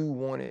 that you do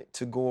want it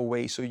to go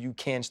away so you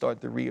can start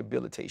the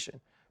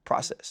rehabilitation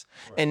process.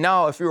 Right. And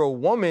now, if you're a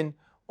woman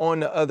on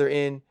the other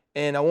end,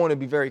 and I want to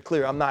be very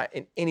clear, I'm not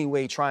in any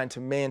way trying to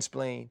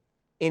mansplain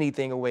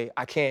anything away.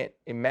 I can't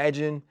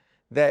imagine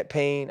that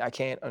pain. I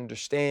can't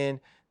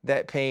understand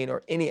that pain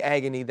or any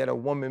agony that a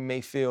woman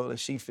may feel if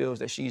she feels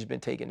that she's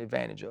been taken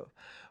advantage of.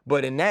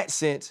 But in that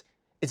sense,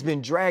 it's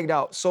been dragged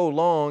out so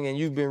long and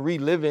you've been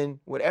reliving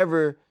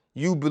whatever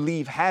you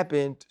believe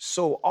happened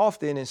so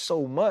often and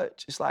so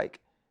much. It's like,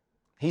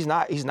 we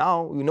know he's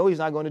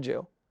not going to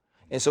jail.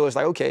 And so it's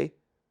like, okay,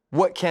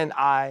 what can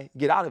I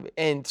get out of it?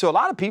 And to a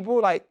lot of people,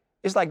 like,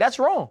 it's like, that's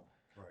wrong,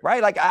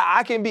 right? Like,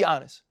 I can be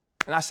honest.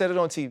 And I said it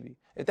on TV.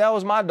 If that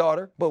was my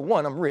daughter, but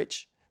one, I'm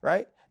rich,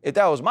 right? If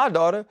that was my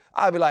daughter,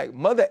 I'd be like,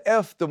 mother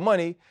F the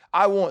money.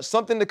 I want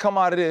something to come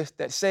out of this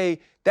that say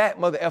that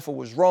mother effer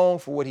was wrong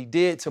for what he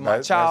did to my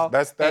child.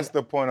 That's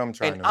the point I'm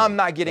trying to make. And I'm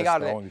not getting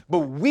out of that. But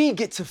we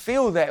get to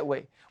feel that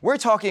way. We're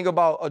talking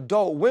about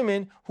adult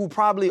women who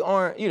probably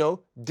aren't,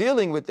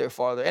 dealing with their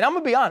father. And I'm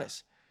going to be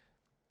honest.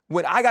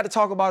 When I got to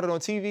talk about it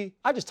on TV,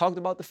 I just talked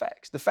about the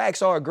facts. The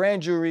facts are a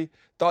grand jury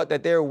thought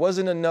that there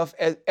wasn't enough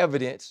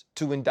evidence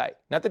to indict.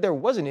 Not that there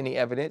wasn't any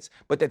evidence,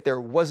 but that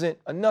there wasn't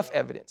enough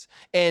evidence.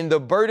 And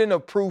the burden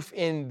of proof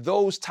in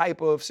those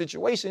type of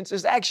situations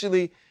is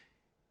actually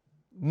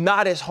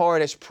not as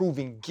hard as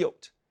proving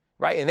guilt,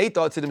 right? And they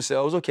thought to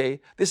themselves,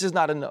 okay, this is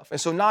not enough. And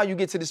so now you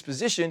get to this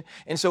position,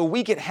 and so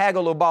we can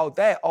haggle about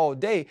that all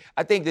day.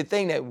 I think the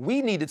thing that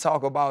we need to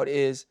talk about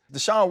is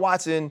Deshaun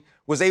Watson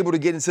was able to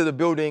get into the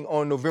building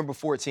on November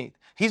 14th.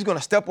 He's gonna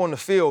step on the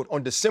field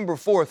on December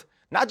 4th,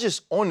 not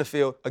just on the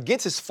field,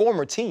 against his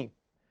former team,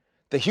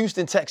 the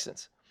Houston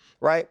Texans,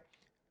 right?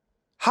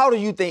 How do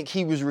you think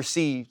he was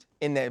received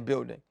in that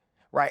building,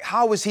 right?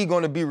 How is he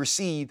gonna be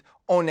received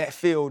on that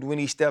field when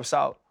he steps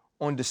out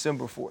on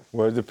December 4th?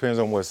 Well, it depends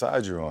on what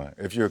side you're on.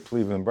 If you're a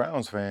Cleveland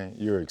Browns fan,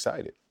 you're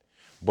excited.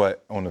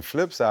 But on the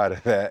flip side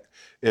of that,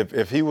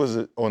 if he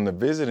was on the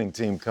visiting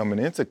team coming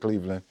into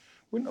Cleveland,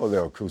 we know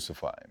they'll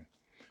crucify him.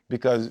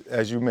 Because,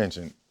 as you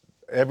mentioned,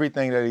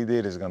 everything that he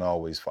did is going to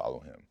always follow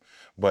him.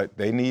 But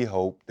they need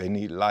hope, they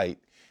need light,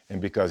 and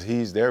because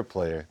he's their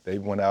player, they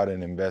went out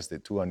and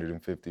invested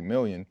 $250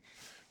 million.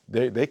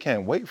 They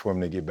can't wait for him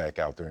to get back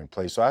out there and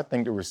play. So I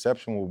think the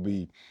reception will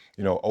be,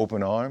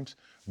 open arms.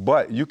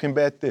 But you can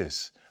bet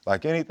this,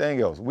 like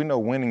anything else, we know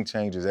winning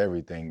changes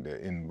everything. The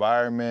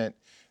environment,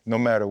 no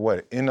matter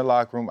what, in the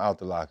locker room, out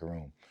the locker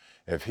room.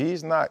 If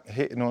he's not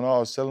hitting on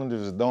all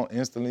cylinders, don't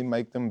instantly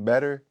make them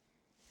better,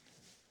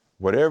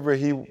 whatever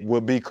he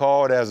will be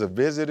called as a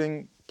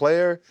visiting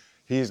player,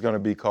 he's going to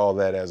be called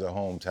that as a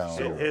hometown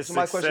hero.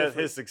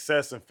 His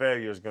success and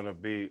failure is going to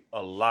be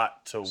a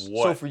lot to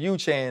what. So for you,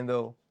 Chan,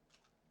 though,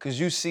 because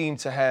you seem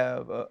to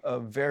have a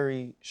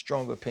very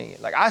strong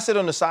opinion. Like I sit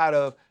on the side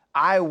of,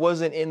 I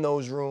wasn't in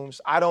those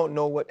rooms. I don't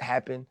know what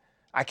happened.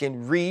 I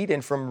can read,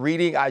 and from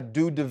reading, I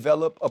do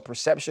develop a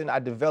perception. I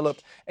develop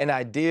an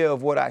idea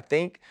of what I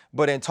think.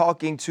 But in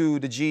talking to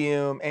the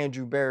GM,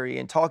 Andrew Berry,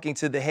 and talking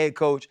to the head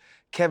coach,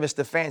 Kevin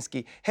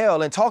Stefanski,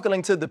 hell, and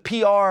talking to the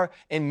PR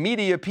and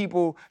media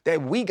people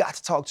that we got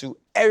to talk to,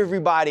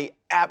 everybody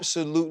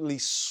absolutely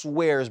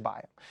swears by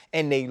him,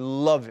 and they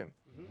love him.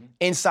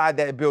 Inside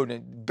that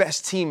building,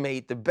 best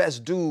teammate, the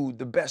best dude,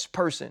 the best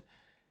person.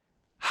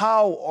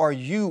 How are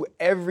you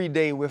every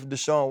day with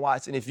Deshaun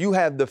Watson if you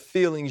have the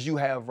feelings you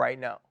have right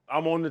now?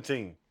 I'm on the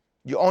team.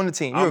 You're on the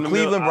team. You're a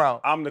Cleveland Brown.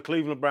 I'm the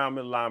Cleveland Brown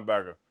middle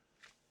linebacker.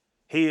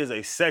 He is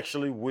a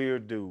sexually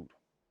weird dude,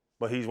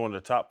 but he's one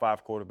of the top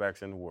 5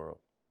 quarterbacks in the world.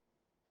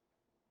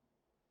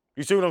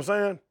 You see what I'm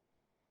saying?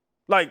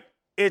 Like,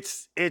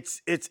 it's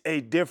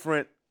a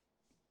different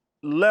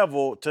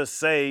level to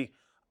say,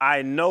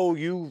 I know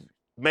you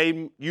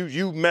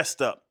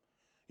messed up.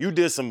 You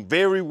did some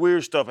very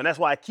weird stuff, and that's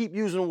why I keep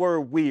using the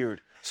word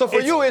weird. So for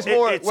you, it's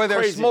more where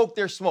there's crazy. smoke,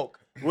 there's smoke.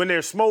 When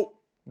there's smoke.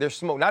 There's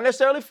smoke. Not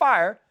necessarily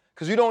fire,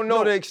 because you don't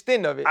know the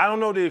extent of it. I don't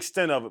know the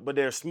extent of it, but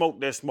there's smoke,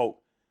 there's smoke.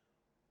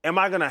 Am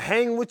I going to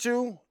hang with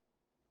you?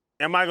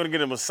 Am I going to get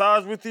a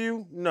massage with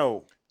you?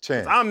 No.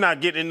 Chan. I'm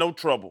not getting in no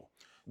trouble.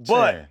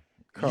 But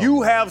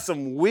you have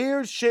some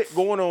weird shit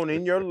going on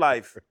in your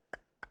life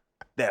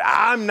that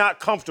I'm not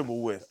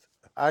comfortable with.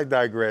 I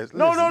digress.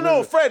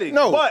 No, Freddie.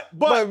 No,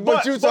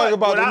 but you talk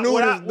about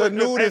the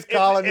nudist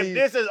colonies. If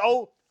this is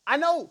old, I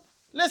know.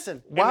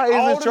 Listen. Why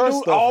isn't your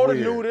stuff all weird?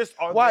 The nudists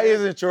are Why there.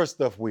 isn't your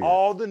stuff weird?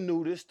 All the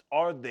nudists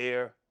are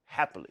there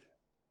happily.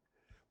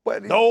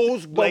 But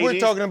we're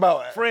talking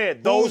about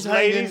Fred. Those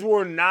ladies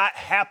were not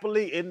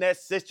happily in that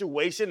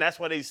situation. That's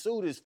why they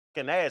sued his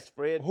fucking ass,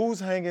 Fred.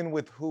 Who's hanging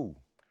with who?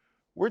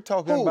 We're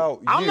talking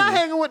about you. I'm not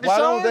hanging with Deshaun. Why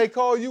don't they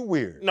call you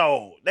weird?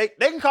 No, they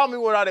can call me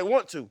whatever they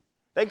want to.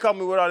 They can call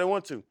me whatever they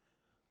want to.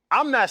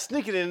 I'm not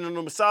sneaking in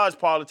the massage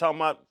parlor telling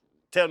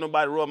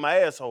nobody to rub my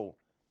asshole.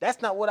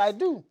 That's not what I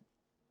do.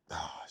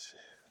 Oh, shit.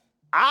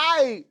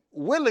 I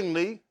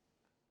willingly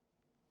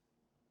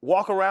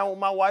walk around with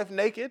my wife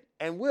naked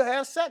and we'll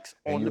have sex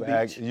on the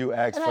beach. You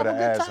ask for the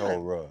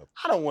asshole rub.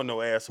 I don't want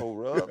no asshole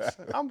rubs.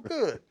 I'm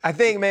good. I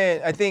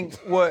think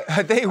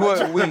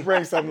what we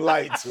bring some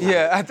light to it.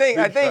 Yeah, I think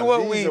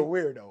what he's a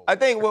weirdo. I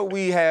think what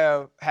we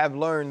have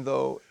learned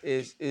though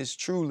is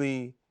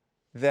truly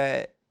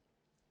that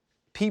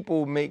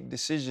people make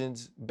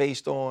decisions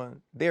based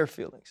on their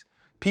feelings.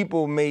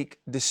 People make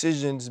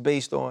decisions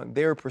based on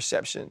their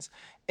perceptions.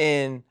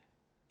 And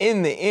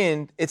in the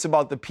end, it's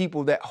about the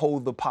people that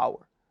hold the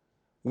power.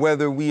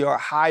 Whether we are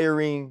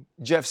hiring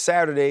Jeff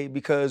Saturday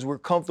because we're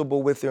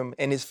comfortable with him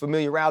and his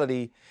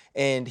familiarity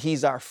and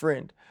he's our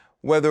friend.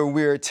 Whether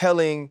we're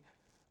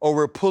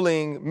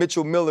pulling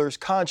Mitchell Miller's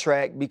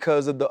contract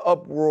because of the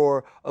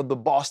uproar of the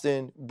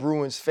Boston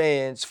Bruins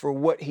fans for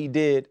what he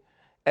did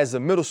as a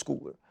middle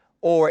schooler.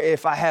 Or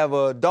if I have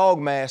a dog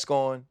mask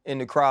on in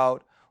the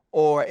crowd,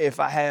 or if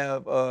I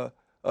have a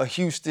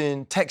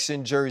Houston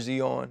Texan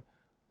jersey on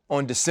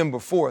December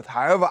 4th.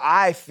 However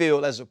I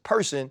feel as a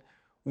person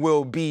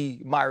will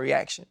be my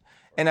reaction.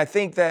 And I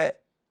think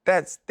that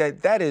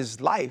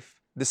is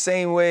life. The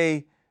same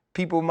way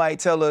people might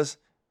tell us,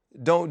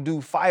 don't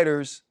do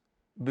fighters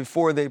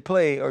before they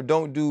play, or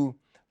don't do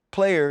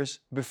players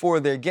before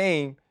their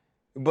game,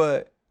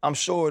 but I'm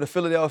sure the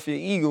Philadelphia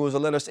Eagles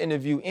will let us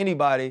interview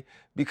anybody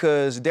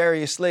because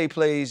Darius Slay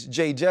plays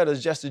Jay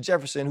Jettas, Justin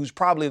Jefferson, who's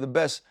probably the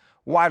best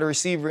wide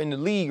receiver in the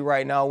league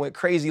right now, went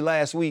crazy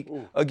last week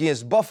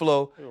against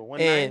Buffalo.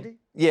 190?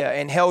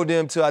 And held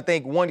him to, I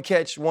think, one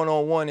catch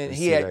one-on-one, and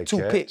he had 2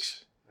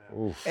 picks.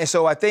 Oof. And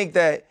so I think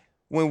that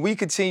when we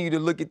continue to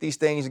look at these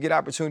things and get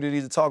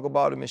opportunities to talk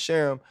about them and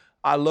share them,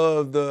 I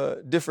love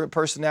the different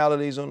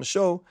personalities on the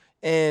show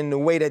and the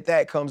way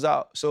that comes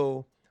out.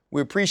 So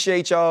we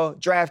appreciate y'all.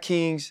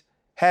 DraftKings,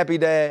 Happy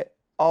Dad,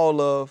 all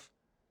love.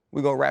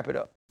 We're going to wrap it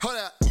up. Hold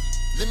up,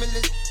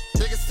 limitless,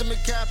 take a stomach,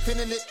 got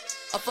pinning it.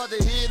 I fought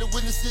the head to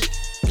witness it.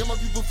 Got my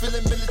people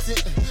feeling militant.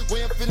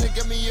 Way I'm feeling,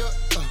 got me up.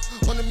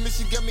 On the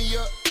mission, got me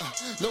up.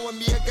 Knowing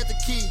me, I got the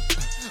key.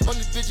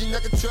 Only vision I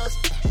can trust.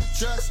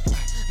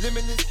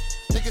 Limitless,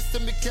 take a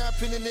stomach, got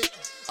pinning it.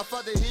 I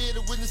fought the head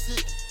to witness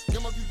it.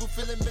 Got my people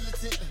feeling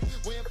militant.